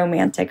sort of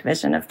romantic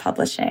vision of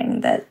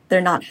publishing, that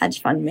they're not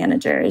hedge fund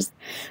managers.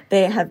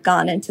 They have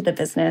gone into the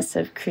business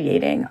of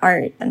creating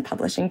art and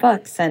publishing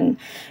books, and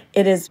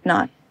it is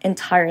not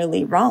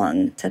entirely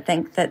wrong to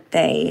think that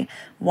they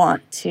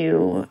want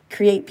to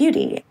create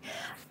beauty.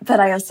 But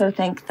I also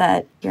think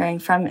that hearing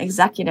from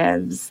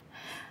executives,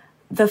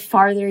 the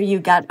farther you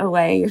get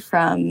away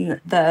from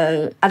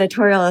the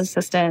editorial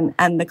assistant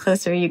and the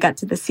closer you get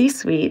to the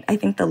C-suite, I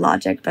think the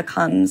logic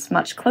becomes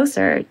much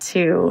closer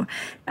to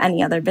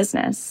any other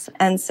business.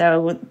 And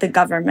so the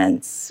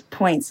government's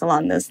points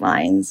along those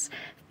lines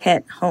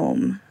hit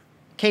home.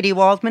 Katie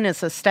Waldman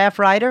is a staff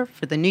writer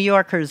for The New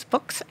Yorker's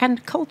Books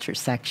and Culture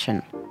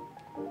section.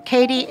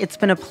 Katie, it's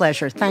been a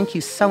pleasure. Thank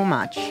you so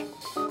much.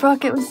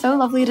 Brooke, it was so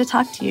lovely to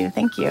talk to you.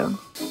 Thank you.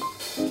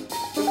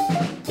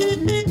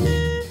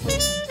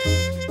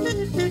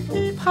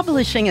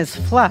 Publishing is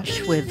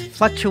flush with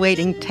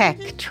fluctuating tech,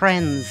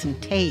 trends,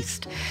 and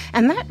taste.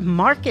 And that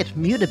market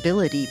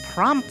mutability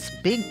prompts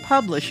big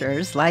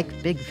publishers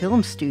like big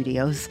film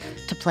studios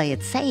to play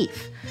it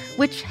safe,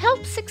 which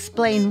helps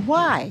explain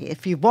why,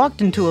 if you've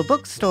walked into a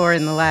bookstore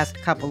in the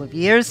last couple of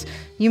years,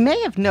 you may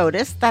have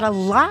noticed that a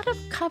lot of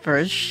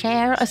covers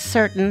share a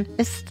certain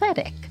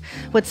aesthetic,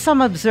 what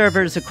some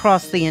observers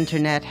across the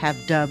internet have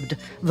dubbed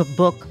the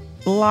book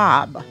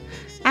blob.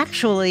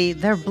 Actually,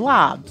 they're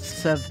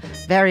blobs of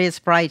various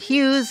bright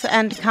hues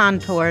and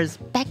contours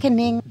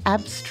beckoning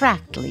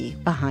abstractly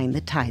behind the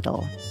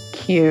title.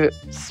 Cute,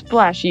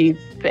 splashy,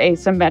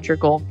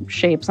 asymmetrical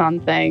shapes on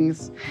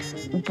things,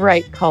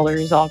 bright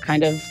colors all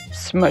kind of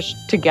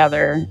smushed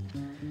together.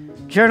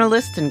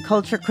 Journalist and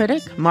culture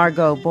critic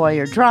Margot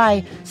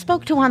Boyer-Dry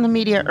spoke to On the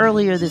Media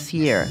earlier this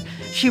year.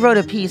 She wrote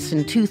a piece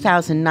in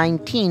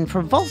 2019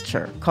 for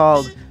Vulture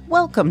called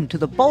Welcome to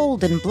the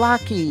Bold and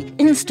Blocky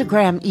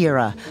Instagram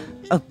Era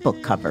of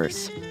Book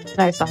Covers.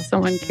 I saw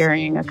someone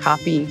carrying a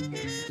copy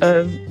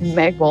of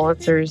Meg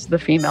Wolitzer's The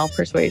Female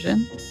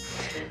Persuasion.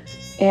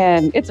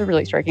 And it's a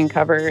really striking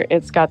cover.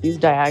 It's got these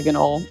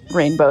diagonal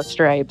rainbow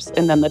stripes,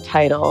 and then the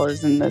title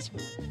is in this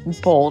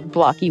bold,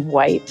 blocky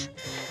white.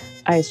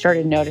 I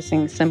started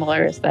noticing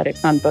similar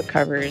aesthetics on book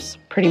covers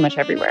pretty much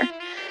everywhere.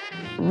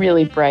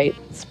 Really bright,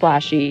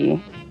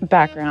 splashy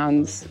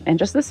backgrounds, and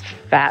just this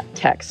fat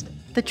text.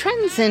 The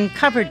trends in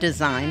cover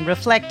design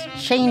reflect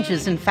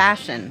changes in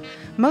fashion,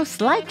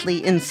 most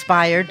likely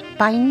inspired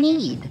by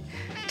need.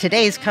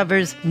 Today's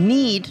covers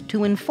need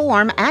to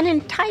inform and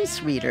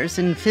entice readers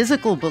in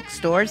physical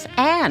bookstores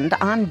and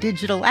on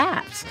digital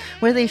apps,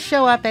 where they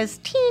show up as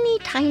teeny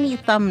tiny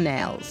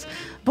thumbnails.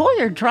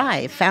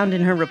 Boyer-Dry found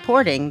in her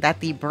reporting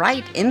that the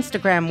bright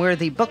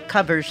Instagram-worthy book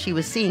covers she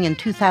was seeing in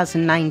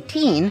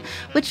 2019,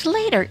 which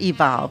later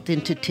evolved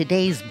into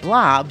today's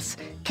blobs,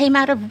 came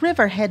out of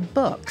Riverhead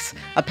Books,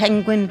 a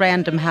Penguin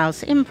Random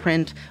House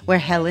imprint where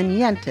Helen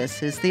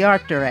Yentis is the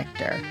art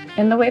director.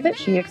 And the way that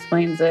she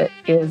explains it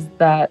is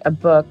that a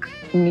book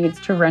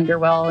needs to render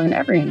well in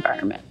every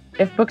environment.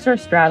 If books are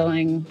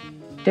straddling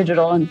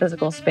digital and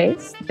physical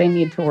space, they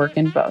need to work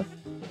in both.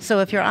 So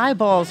if your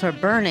eyeballs are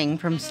burning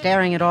from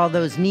staring at all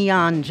those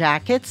neon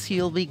jackets,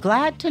 you'll be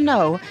glad to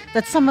know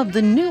that some of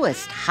the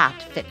newest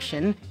hot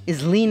fiction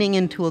is leaning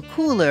into a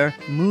cooler,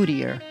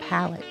 moodier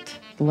palette.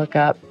 Look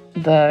up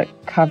the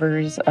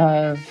covers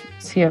of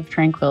Sea of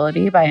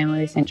Tranquility by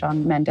Emily St.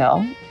 John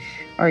Mandel,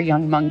 or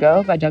Young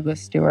Mungo by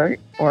Douglas Stewart,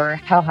 or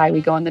How High We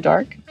Go in the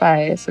Dark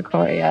by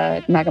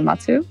Sequoia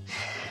Nagamatsu.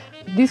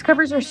 These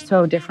covers are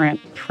so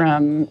different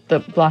from the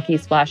blocky,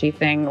 splashy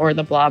thing or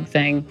the blob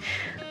thing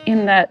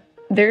in that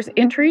there's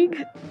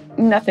intrigue.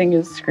 Nothing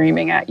is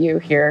screaming at you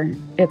here.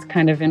 It's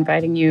kind of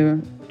inviting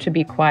you to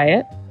be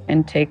quiet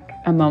and take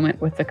a moment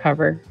with the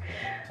cover,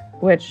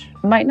 which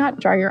might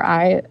not draw your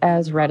eye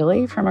as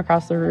readily from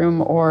across the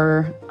room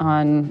or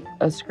on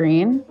a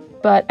screen.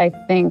 But I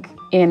think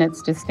in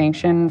its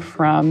distinction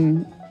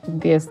from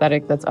the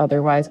aesthetic that's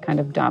otherwise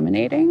kind of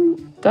dominating,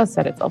 does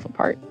set itself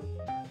apart.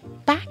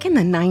 Back in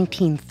the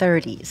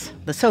 1930s,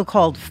 the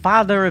so-called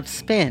father of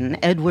spin,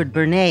 Edward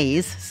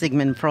Bernays,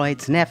 Sigmund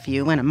Freud's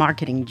nephew and a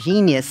marketing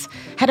genius,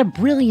 had a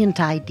brilliant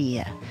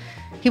idea.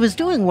 He was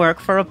doing work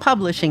for a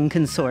publishing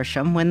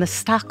consortium when the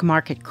stock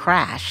market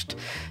crashed.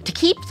 To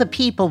keep the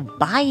people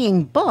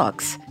buying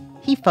books,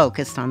 he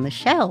focused on the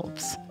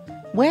shelves.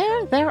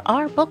 Where there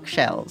are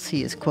bookshelves,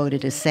 he is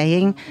quoted as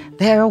saying,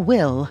 there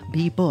will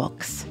be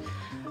books.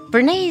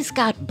 Bernays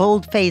got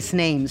bold-faced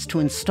names to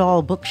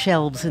install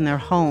bookshelves in their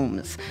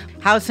homes.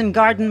 House and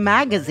Garden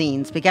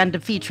magazines began to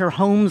feature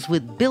homes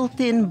with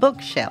built-in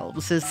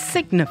bookshelves as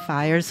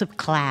signifiers of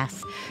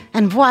class.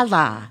 And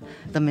voila,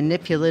 the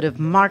manipulative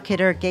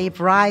marketer gave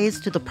rise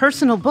to the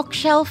personal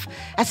bookshelf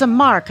as a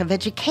mark of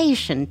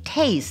education,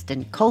 taste,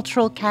 and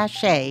cultural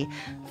cachet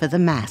for the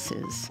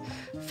masses.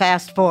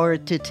 Fast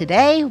forward to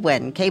today,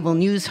 when cable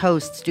news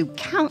hosts do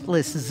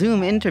countless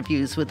Zoom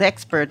interviews with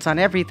experts on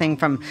everything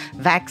from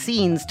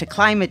vaccines to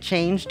climate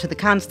change to the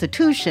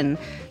Constitution,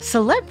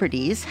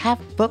 celebrities have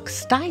book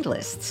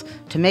stylists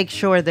to make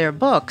sure their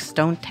books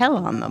don't tell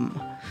on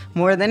them.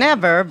 More than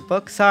ever,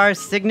 books are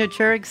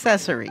signature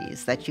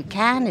accessories that you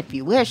can, if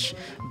you wish,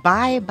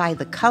 buy by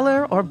the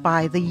color or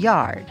by the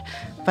yard.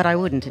 But I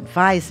wouldn't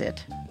advise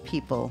it.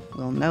 People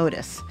will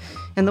notice.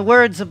 In the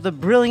words of the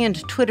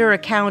brilliant Twitter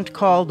account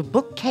called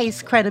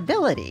Bookcase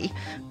Credibility,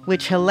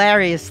 which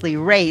hilariously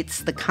rates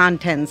the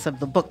contents of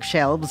the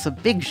bookshelves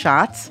of big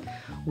shots,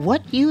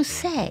 what you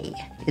say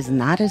is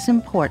not as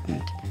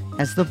important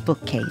as the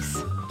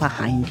bookcase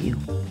behind you.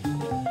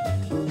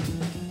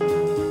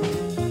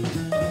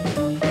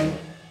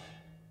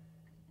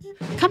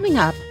 Coming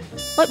up,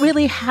 what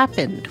really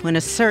happened when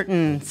a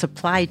certain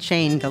supply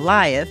chain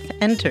Goliath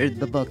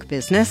entered the book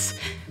business,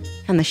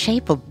 and the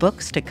shape of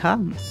books to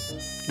come.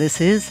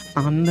 This is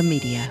On the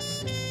Media.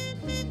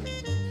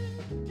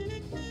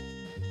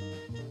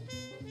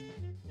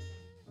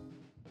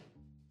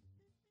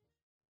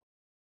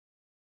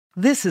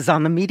 This is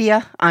On the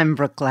Media. I'm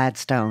Brooke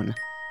Gladstone.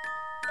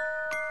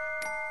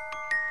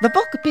 The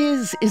book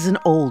biz is an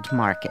old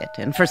market,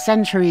 and for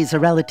centuries a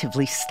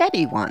relatively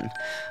steady one.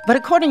 But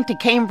according to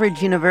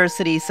Cambridge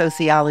University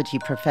sociology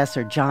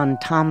professor John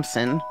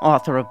Thompson,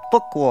 author of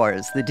Book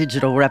Wars, The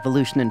Digital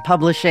Revolution in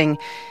Publishing,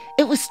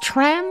 it was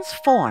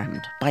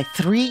transformed by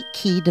three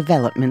key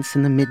developments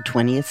in the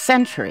mid-20th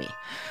century.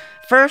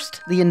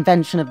 First, the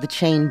invention of the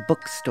chain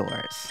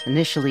bookstores,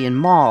 initially in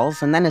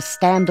malls and then as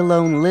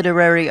standalone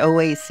literary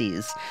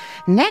oases.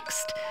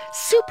 Next,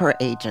 super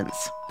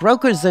agents,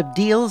 brokers of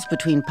deals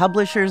between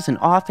publishers and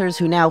authors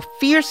who now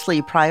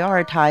fiercely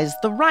prioritize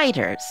the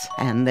writers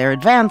and their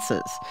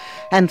advances.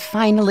 And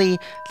finally,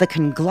 the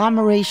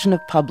conglomeration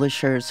of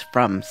publishers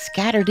from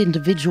scattered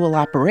individual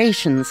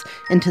operations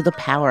into the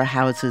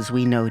powerhouses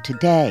we know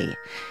today.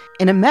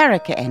 In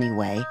America,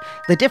 anyway,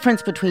 the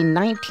difference between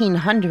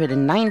 1900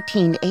 and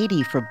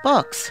 1980 for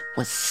books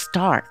was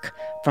stark,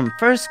 from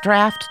first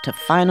draft to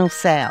final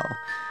sale.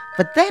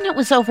 But then it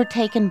was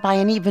overtaken by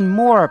an even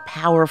more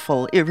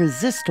powerful,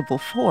 irresistible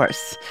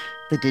force,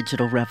 the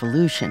digital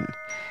revolution.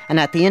 And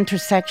at the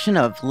intersection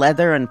of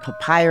leather and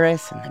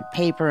papyrus and then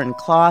paper and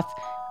cloth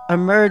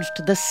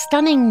emerged the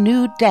stunning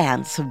new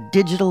dance of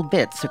digital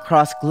bits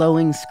across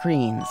glowing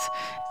screens,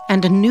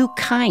 and a new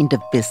kind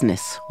of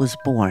business was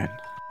born.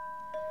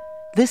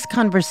 This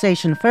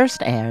conversation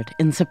first aired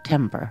in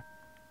September.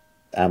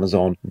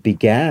 Amazon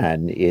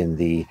began in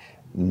the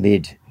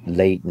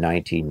mid-late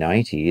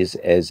 1990s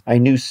as a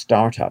new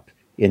startup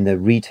in the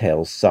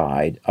retail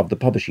side of the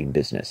publishing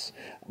business.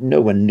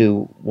 No one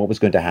knew what was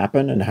going to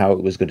happen and how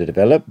it was going to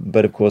develop,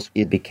 but of course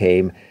it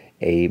became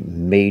a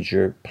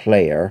major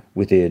player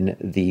within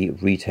the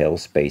retail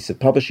space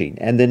of publishing,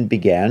 and then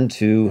began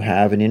to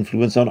have an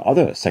influence on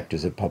other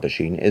sectors of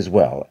publishing as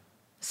well.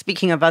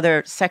 Speaking of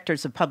other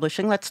sectors of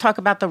publishing, let's talk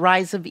about the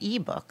rise of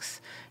ebooks.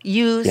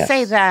 You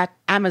say that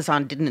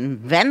Amazon didn't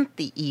invent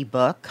the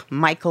ebook.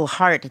 Michael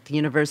Hart at the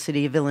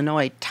University of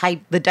Illinois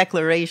typed the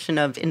Declaration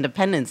of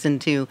Independence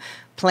into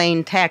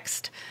plain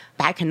text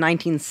back in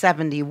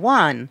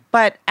 1971.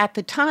 But at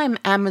the time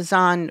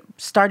Amazon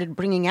started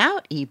bringing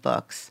out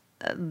ebooks,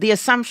 the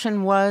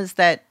assumption was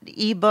that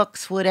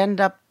ebooks would end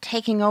up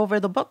taking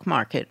over the book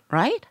market,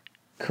 right?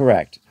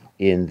 Correct.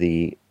 In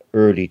the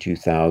early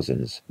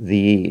 2000s,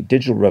 the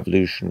digital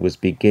revolution was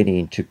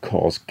beginning to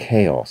cause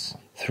chaos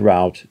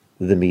throughout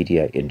the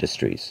media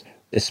industries,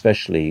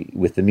 especially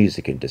with the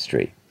music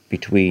industry.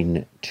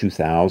 Between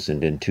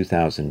 2000 and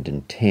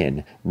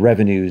 2010,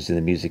 revenues in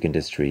the music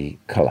industry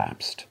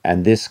collapsed.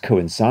 And this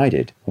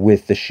coincided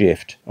with the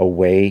shift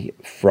away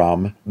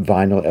from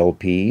vinyl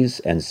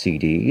LPs and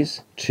CDs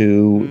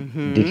to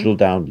digital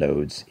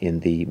downloads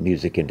in the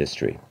music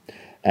industry.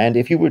 And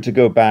if you were to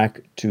go back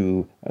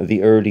to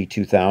the early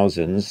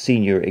 2000s,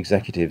 senior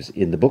executives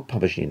in the book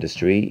publishing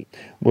industry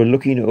were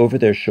looking over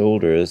their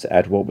shoulders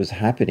at what was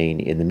happening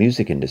in the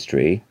music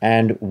industry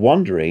and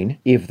wondering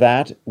if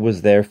that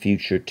was their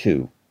future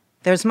too.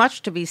 There's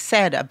much to be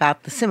said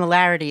about the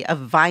similarity of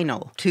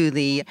vinyl to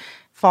the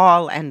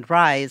fall and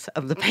rise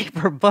of the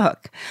paper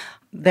book.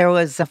 There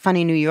was a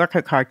funny New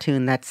Yorker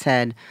cartoon that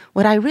said,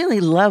 "What I really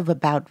love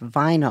about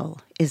vinyl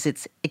is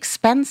its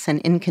expense and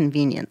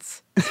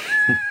inconvenience."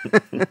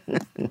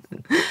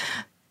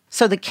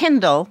 So the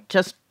Kindle,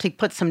 just to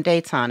put some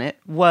dates on it,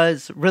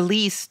 was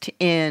released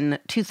in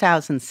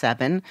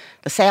 2007.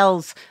 The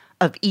sales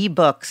of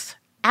ebooks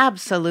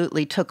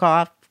absolutely took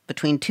off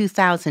between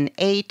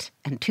 2008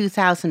 and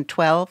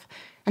 2012.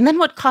 And then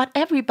what caught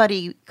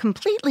everybody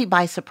completely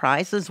by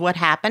surprise is what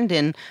happened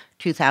in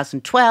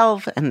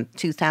 2012 and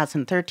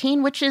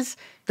 2013, which is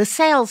the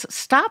sales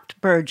stopped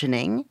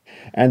burgeoning.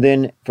 And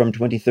then from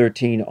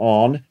 2013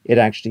 on, it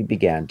actually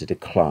began to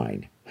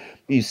decline.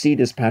 You see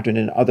this pattern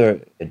in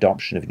other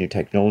adoption of new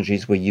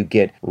technologies where you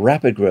get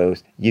rapid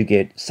growth, you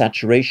get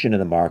saturation in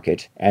the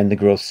market, and the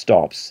growth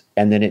stops,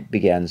 and then it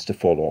begins to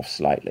fall off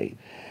slightly.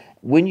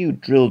 When you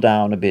drill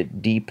down a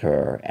bit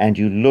deeper and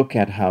you look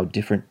at how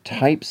different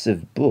types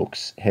of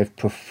books have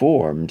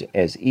performed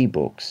as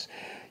ebooks,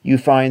 you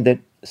find that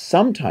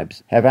some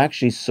types have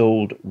actually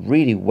sold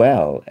really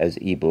well as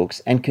ebooks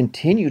and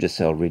continue to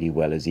sell really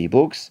well as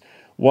ebooks,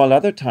 while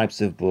other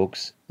types of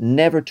books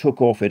never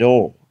took off at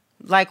all.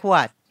 Like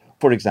what?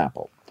 For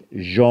example,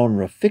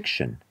 genre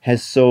fiction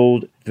has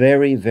sold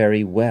very,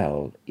 very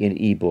well in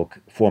ebook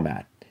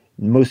format,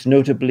 most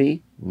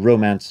notably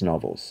romance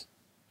novels.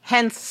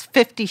 Hence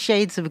 50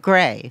 Shades of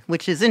Grey,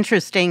 which is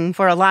interesting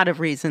for a lot of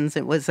reasons.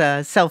 It was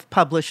a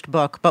self-published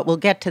book, but we'll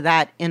get to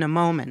that in a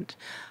moment.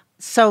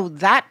 So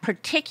that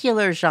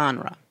particular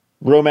genre,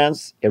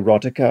 romance,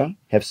 erotica,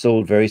 have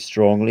sold very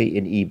strongly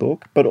in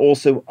ebook, but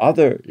also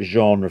other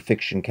genre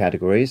fiction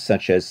categories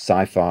such as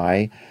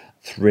sci-fi,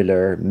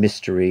 thriller,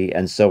 mystery,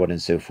 and so on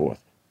and so forth.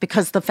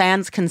 Because the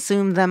fans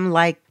consume them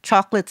like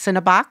chocolates in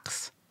a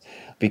box?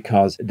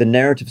 because the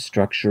narrative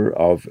structure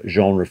of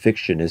genre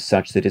fiction is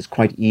such that it's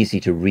quite easy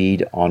to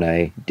read on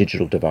a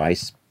digital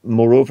device.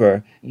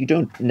 Moreover, you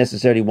don't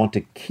necessarily want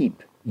to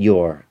keep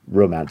your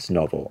romance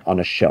novel on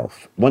a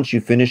shelf. Once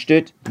you finished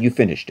it,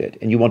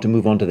 and you want to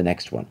move on to the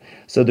next one.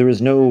 So there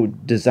is no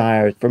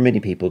desire for many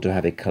people to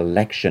have a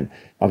collection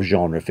of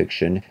genre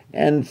fiction.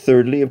 And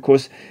thirdly, of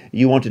course,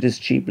 you want it as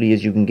cheaply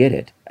as you can get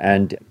it.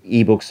 And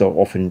ebooks are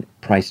often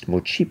priced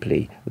more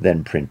cheaply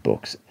than print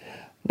books.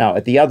 Now,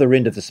 at the other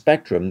end of the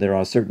spectrum, there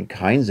are certain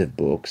kinds of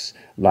books,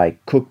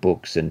 like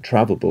cookbooks and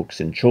travel books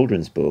and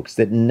children's books,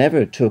 that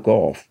never took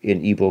off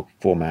in ebook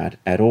format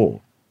at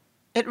all.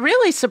 It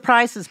really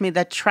surprises me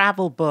that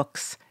travel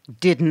books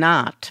did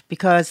not,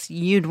 because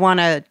you'd want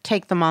to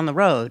take them on the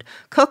road.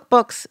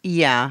 Cookbooks,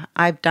 yeah,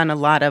 I've done a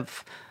lot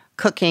of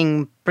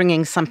cooking,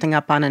 bringing something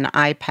up on an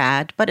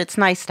iPad, but it's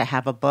nice to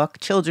have a book.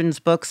 Children's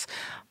books,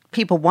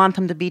 people want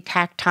them to be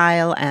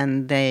tactile,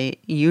 and they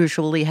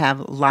usually have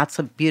lots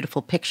of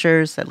beautiful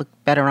pictures that look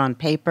better on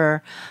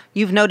paper.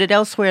 You've noted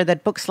elsewhere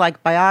that books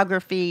like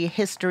biography,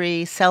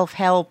 history,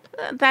 self-help,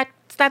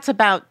 that's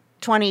about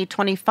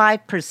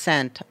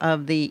 20-25%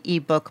 of the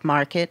ebook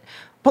market.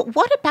 But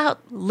what about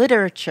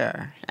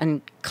literature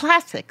and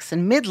classics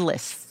and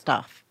mid-list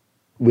stuff?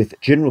 With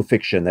general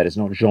fiction, that is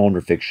not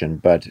genre fiction,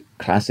 but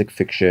classic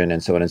fiction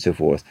and so on and so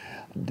forth,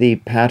 the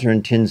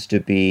pattern tends to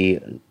be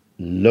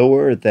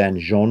lower than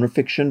genre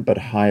fiction, but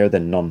higher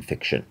than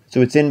nonfiction.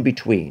 So it's in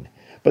between.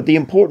 But the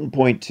important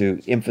point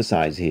to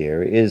emphasize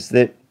here is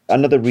that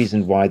another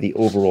reason why the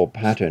overall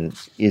pattern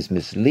is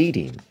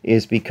misleading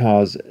is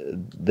because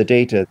the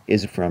data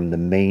is from the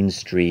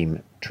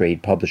mainstream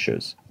trade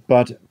publishers.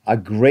 But a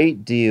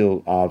great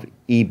deal of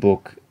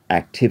ebook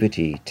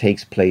activity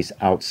takes place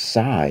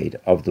outside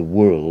of the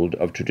world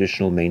of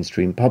traditional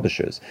mainstream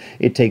publishers.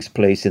 It takes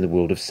place in the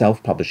world of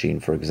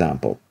self-publishing, for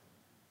example.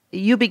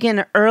 You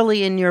begin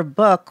early in your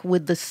book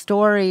with the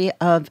story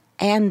of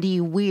Andy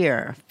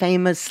Weir,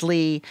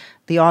 famously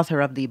the author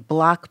of the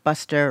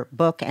blockbuster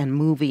book and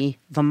movie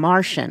The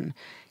Martian.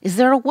 Is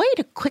there a way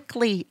to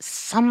quickly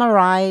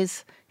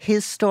summarize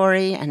his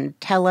story and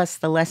tell us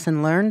the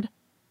lesson learned?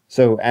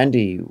 So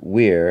Andy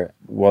Weir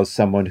was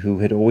someone who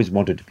had always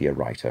wanted to be a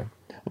writer,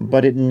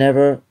 but it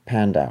never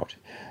panned out.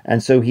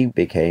 And so he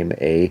became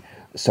a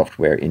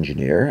software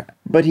engineer,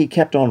 but he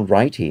kept on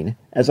writing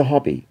as a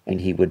hobby,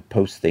 and he would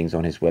post things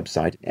on his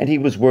website. And he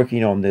was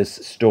working on this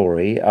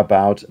story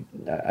about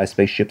a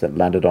spaceship that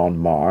landed on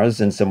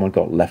Mars, and someone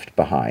got left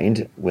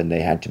behind when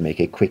they had to make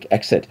a quick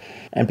exit,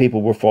 and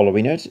people were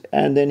following it.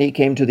 And then he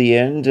came to the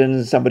end,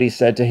 and somebody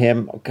said to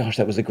him, "Oh, gosh,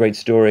 that was a great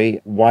story.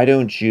 Why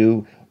don't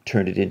you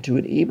turn it into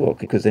an ebook,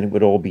 because then it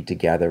would all be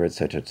together,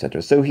 etc.,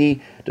 etc." So he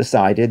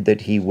decided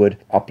that he would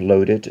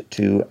upload it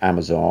to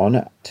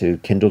Amazon, to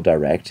Kindle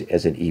Direct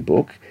as an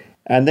ebook.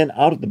 And then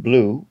out of the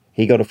blue,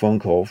 he got a phone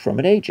call from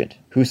an agent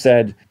who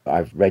said,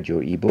 "I've read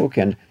your ebook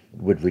and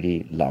would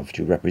really love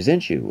to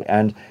represent you."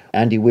 And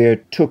Andy Weir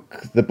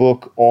took the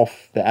book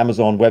off the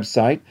Amazon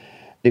website.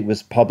 It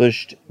was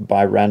published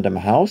by Random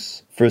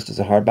House, first as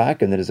a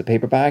hardback and then as a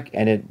paperback,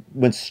 and it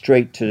went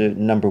straight to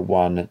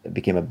 #1. It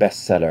became a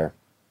bestseller.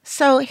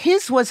 So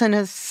his was an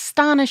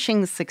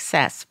astonishing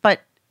success, but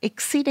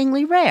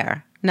exceedingly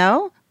rare,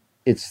 no?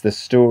 It's the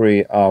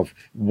story of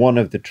one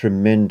of the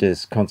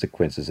tremendous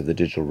consequences of the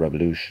digital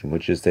revolution,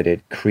 which is that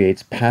it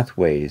creates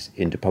pathways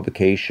into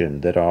publication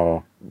that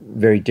are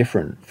very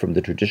different from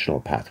the traditional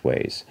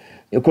pathways.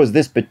 Of course,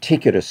 this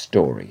particular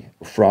story,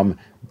 from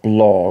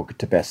blog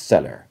to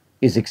bestseller,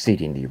 is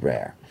exceedingly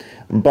rare.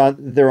 But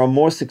there are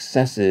more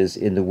successes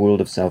in the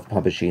world of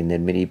self-publishing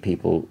than many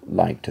people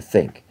like to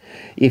think.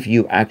 If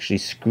you actually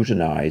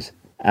scrutinize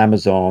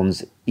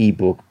Amazon's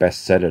ebook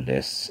bestseller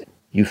lists,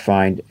 you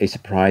find a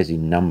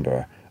surprising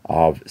number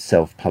of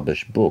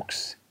self-published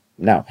books.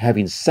 Now,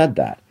 having said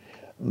that,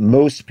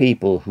 most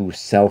people who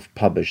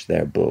self-publish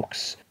their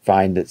books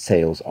find that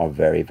sales are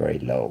very, very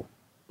low.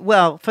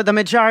 Well, for the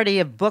majority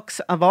of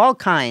books of all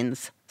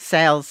kinds,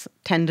 sales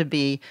tend to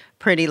be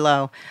pretty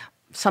low.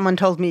 Someone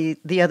told me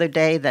the other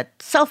day that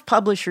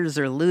self-publishers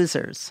are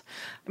losers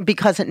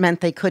because it meant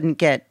they couldn't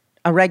get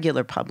a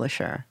regular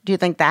publisher. Do you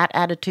think that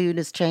attitude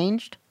has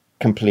changed?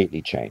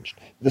 Completely changed.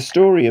 The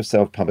story of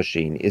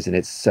self-publishing is in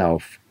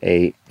itself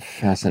a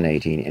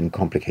fascinating and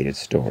complicated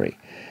story.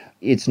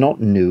 It's not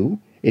new.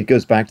 It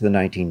goes back to the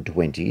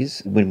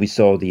 1920s when we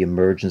saw the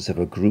emergence of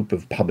a group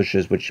of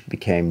publishers which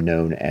became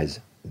known as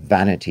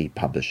vanity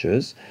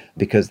publishers,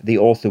 because the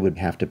author would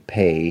have to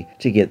pay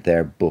to get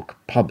their book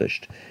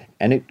published.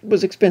 And it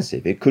was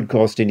expensive. It could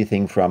cost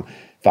anything from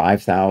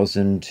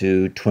 $5,000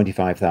 to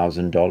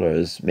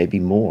 $25,000, maybe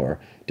more,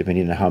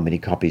 depending on how many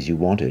copies you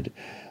wanted.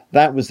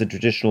 That was the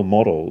traditional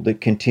model that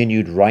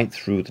continued right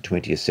through the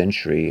 20th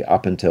century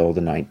up until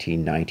the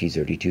 1990s,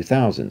 early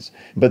 2000s.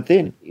 But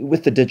then,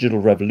 with the digital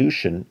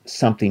revolution,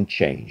 something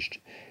changed.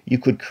 You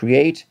could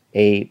create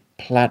a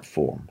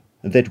platform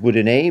that would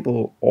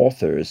enable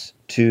authors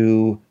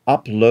to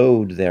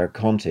upload their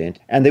content,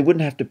 and they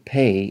wouldn't have to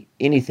pay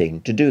anything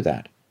to do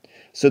that.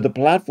 So the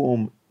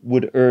platform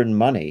would earn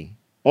money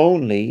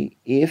only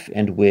if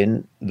and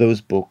when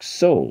those books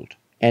sold.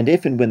 And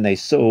if and when they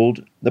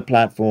sold, the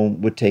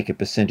platform would take a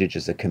percentage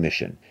as a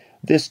commission.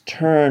 This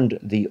turned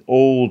the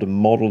old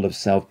model of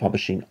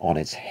self-publishing on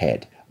its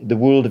head. The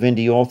world of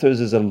indie authors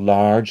is a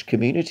large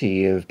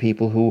community of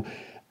people who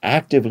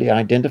actively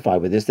identify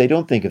with this. They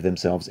don't think of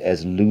themselves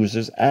as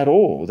losers at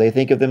all. They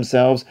think of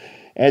themselves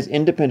as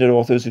independent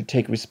authors who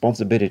take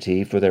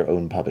responsibility for their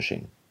own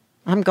publishing.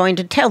 I'm going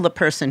to tell the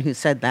person who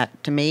said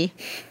that to me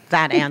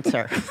that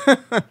answer.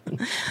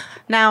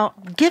 Now,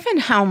 given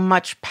how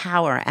much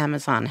power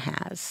Amazon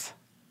has,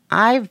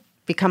 I've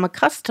become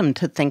accustomed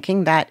to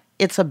thinking that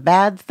it's a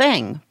bad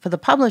thing for the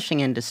publishing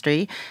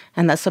industry,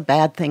 and that's a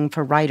bad thing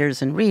for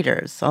writers and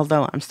readers,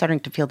 although I'm starting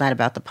to feel that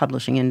about the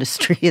publishing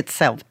industry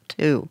itself,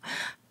 too.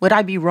 Would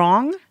I be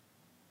wrong?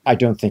 I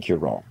don't think you're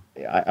wrong.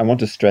 I want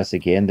to stress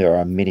again, there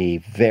are many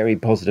very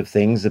positive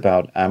things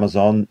about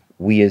Amazon.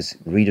 We as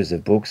readers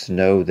of books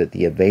know that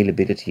the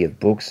availability of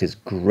books is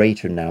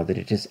greater now than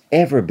it has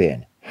ever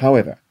been.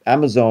 However,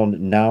 Amazon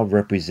now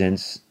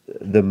represents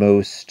the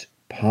most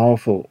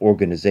powerful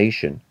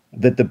organization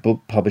that the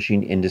book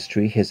publishing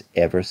industry has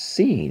ever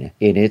seen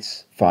in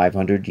its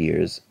 500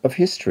 years of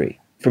history.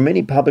 For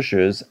many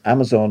publishers,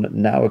 Amazon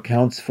now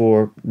accounts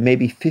for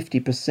maybe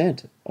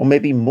 50% or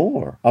maybe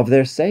more of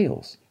their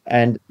sales.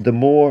 And the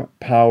more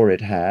power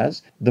it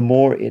has, the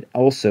more it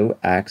also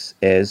acts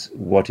as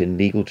what in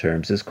legal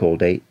terms is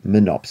called a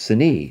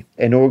monopsony,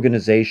 an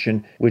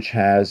organization which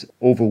has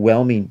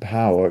overwhelming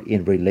power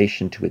in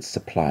relation to its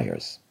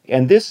suppliers.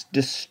 And this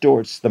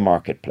distorts the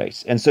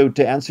marketplace. And so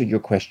to answer your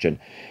question,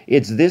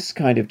 it's this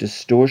kind of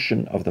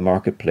distortion of the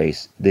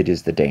marketplace that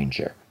is the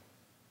danger.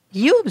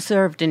 You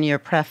observed in your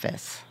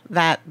preface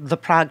that the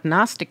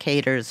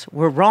prognosticators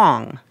were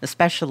wrong,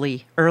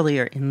 especially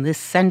earlier in this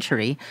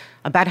century,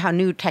 about how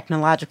new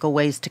technological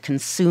ways to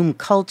consume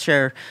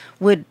culture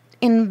would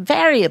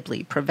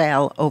invariably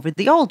prevail over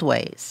the old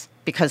ways,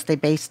 because they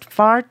based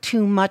far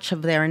too much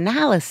of their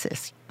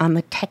analysis on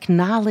the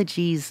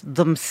technologies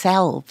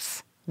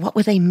themselves. What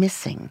were they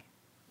missing?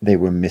 They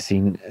were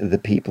missing the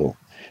people.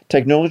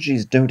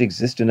 Technologies don't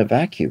exist in a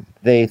vacuum.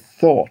 They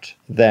thought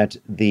that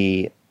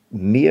the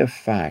mere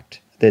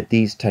fact that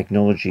these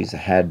technologies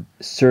had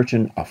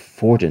certain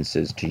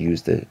affordances, to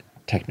use the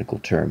technical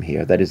term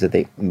here, that is, that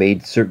they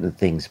made certain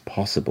things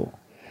possible,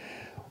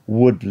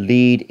 would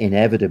lead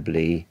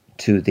inevitably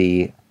to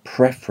the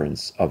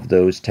preference of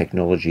those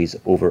technologies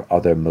over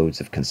other modes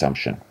of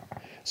consumption.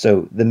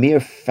 So the mere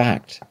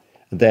fact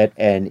that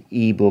an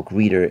ebook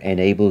reader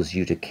enables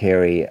you to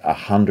carry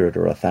 100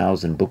 or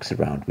 1,000 books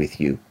around with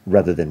you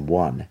rather than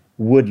one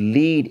would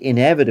lead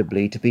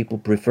inevitably to people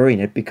preferring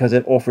it because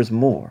it offers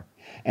more.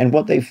 And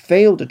what they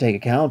failed to take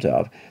account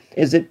of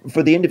is that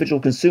for the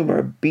individual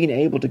consumer, being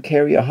able to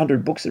carry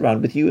 100 books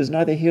around with you is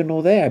neither here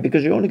nor there,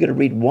 because you're only going to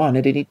read one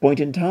at any point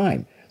in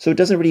time. So it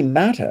doesn't really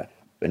matter,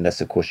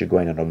 unless, of course, you're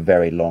going on a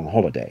very long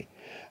holiday.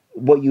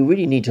 What you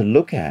really need to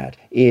look at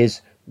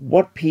is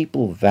what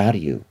people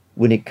value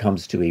when it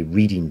comes to a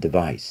reading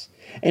device.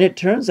 And it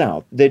turns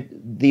out that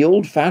the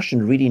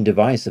old-fashioned reading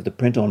device of the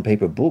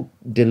print-on-paper book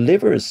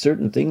delivers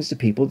certain things to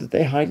people that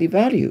they highly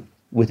value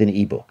with an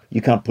ebook.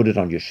 You can't put it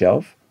on your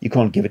shelf. You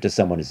can't give it to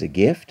someone as a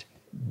gift.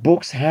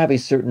 Books have a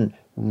certain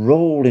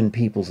role in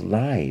people's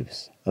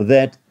lives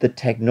that the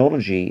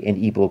technology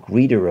an ebook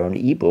reader or an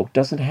ebook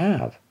doesn't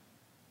have.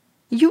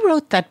 You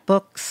wrote that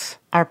books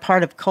are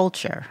part of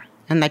culture,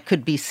 and that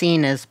could be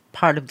seen as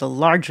part of the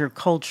larger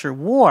culture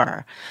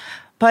war.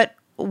 But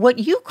what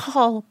you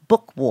call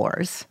book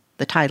wars,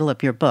 the title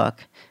of your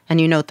book,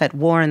 and you note that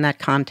war in that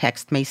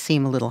context may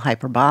seem a little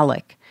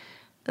hyperbolic,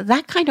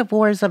 that kind of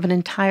war is of an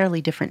entirely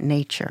different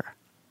nature.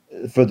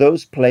 For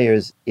those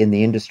players in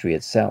the industry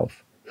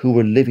itself who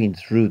were living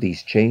through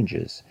these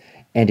changes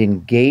and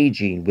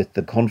engaging with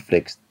the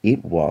conflicts,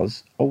 it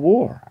was a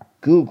war.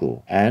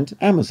 Google and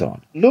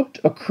Amazon looked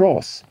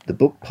across the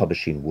book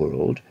publishing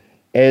world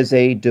as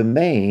a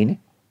domain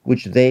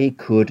which they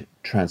could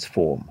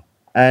transform.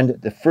 And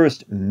the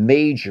first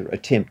major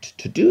attempt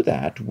to do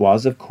that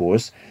was, of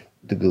course,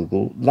 the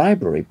Google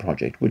Library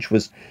Project, which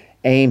was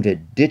aimed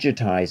at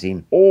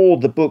digitizing all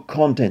the book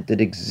content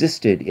that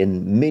existed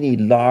in many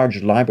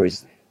large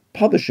libraries.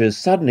 Publishers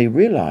suddenly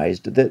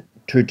realized that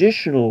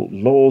traditional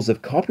laws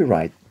of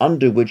copyright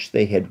under which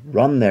they had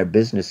run their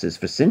businesses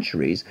for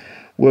centuries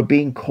were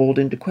being called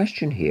into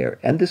question here.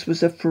 And this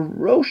was a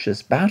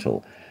ferocious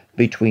battle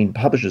between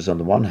publishers on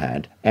the one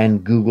hand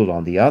and Google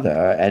on the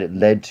other, and it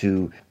led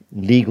to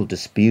legal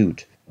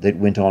dispute that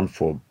went on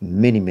for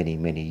many, many,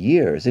 many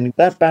years. And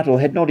that battle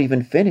had not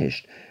even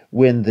finished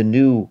when the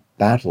new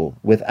battle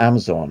with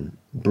Amazon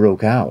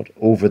broke out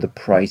over the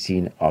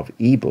pricing of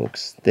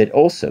ebooks that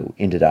also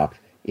ended up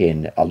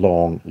in a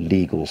long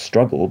legal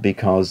struggle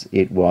because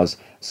it was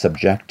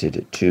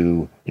subjected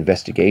to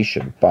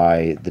investigation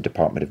by the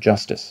Department of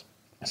Justice.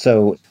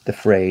 So the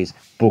phrase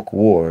book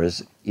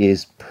wars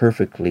is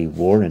perfectly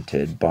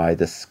warranted by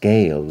the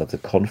scale of the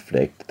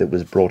conflict that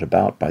was brought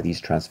about by these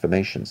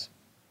transformations.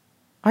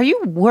 Are you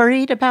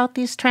worried about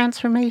these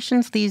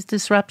transformations, these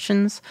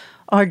disruptions,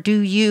 or do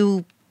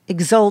you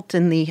exult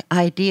in the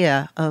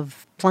idea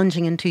of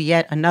plunging into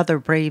yet another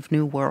brave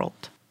new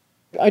world?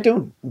 I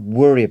don't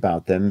worry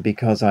about them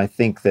because I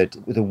think that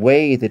the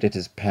way that it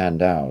has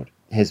panned out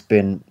has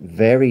been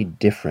very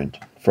different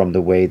from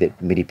the way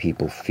that many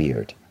people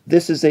feared.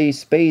 This is a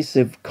space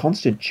of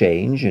constant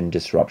change and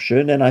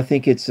disruption, and I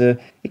think it's an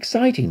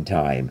exciting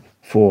time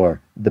for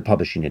the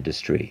publishing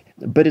industry.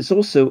 But it's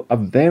also a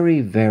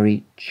very,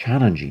 very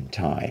challenging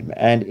time,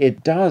 and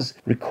it does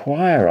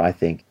require, I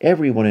think,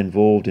 everyone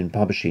involved in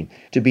publishing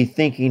to be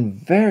thinking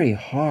very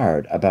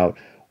hard about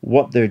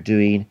what they're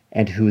doing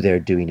and who they're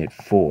doing it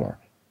for.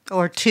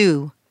 Or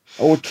two.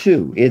 Or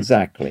two,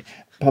 exactly.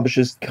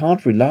 Publishers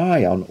can't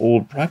rely on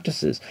old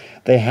practices.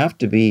 They have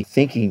to be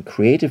thinking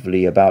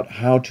creatively about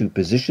how to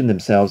position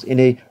themselves in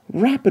a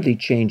rapidly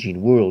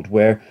changing world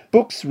where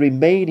books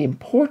remain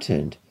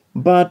important,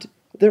 but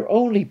they're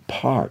only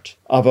part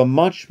of a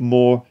much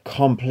more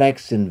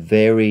complex and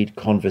varied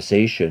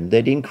conversation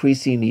that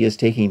increasingly is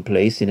taking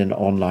place in an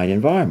online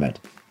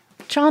environment.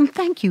 John,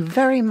 thank you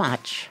very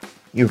much.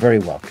 You're very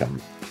welcome.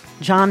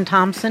 John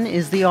Thompson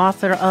is the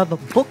author of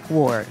Book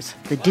Wars,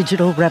 The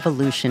Digital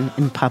Revolution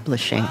in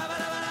Publishing.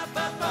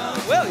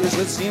 Well, you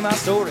should see my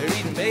story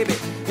reading, baby.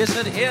 You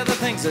should hear the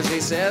things that she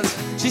says.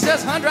 She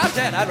says, "Hun, drop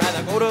dead. I'd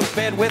rather go to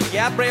bed with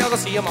Gabrielle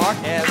Garcia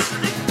Marquez.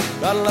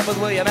 Got in love with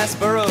William S.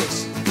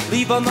 Burroughs.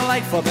 Leave on the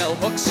light for bell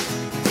hooks.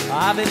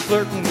 I've been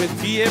flirting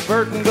with P.A.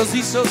 Burton because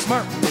he's so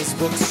smart in his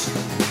books.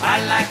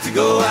 I like to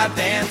go out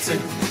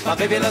dancing. My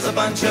baby loves a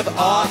bunch of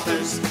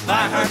authors.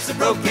 My heart's a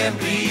broken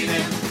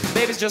bleeding.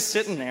 Baby's just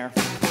sitting there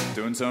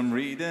doing some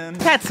reading."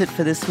 That's it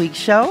for this week's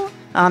show.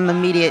 On the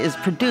Media is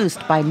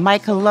produced by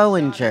Micah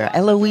Lowinger,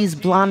 Eloise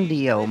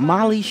Blondio,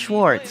 Molly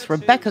Schwartz,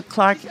 Rebecca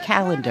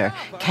Clark-Callender,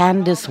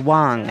 Candice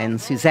Wong,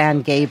 and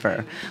Suzanne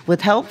Gaber,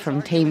 with help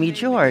from Tammy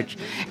George.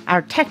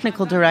 Our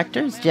technical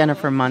director is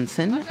Jennifer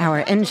Munson. Our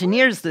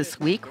engineers this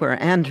week were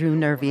Andrew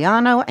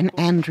Nerviano and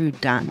Andrew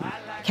Dunn.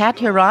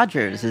 Katya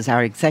Rogers is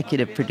our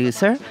executive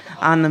producer.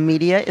 On the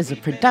Media is a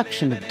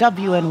production of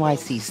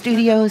WNYC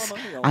Studios.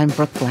 I'm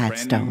Brooke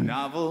Gladstone.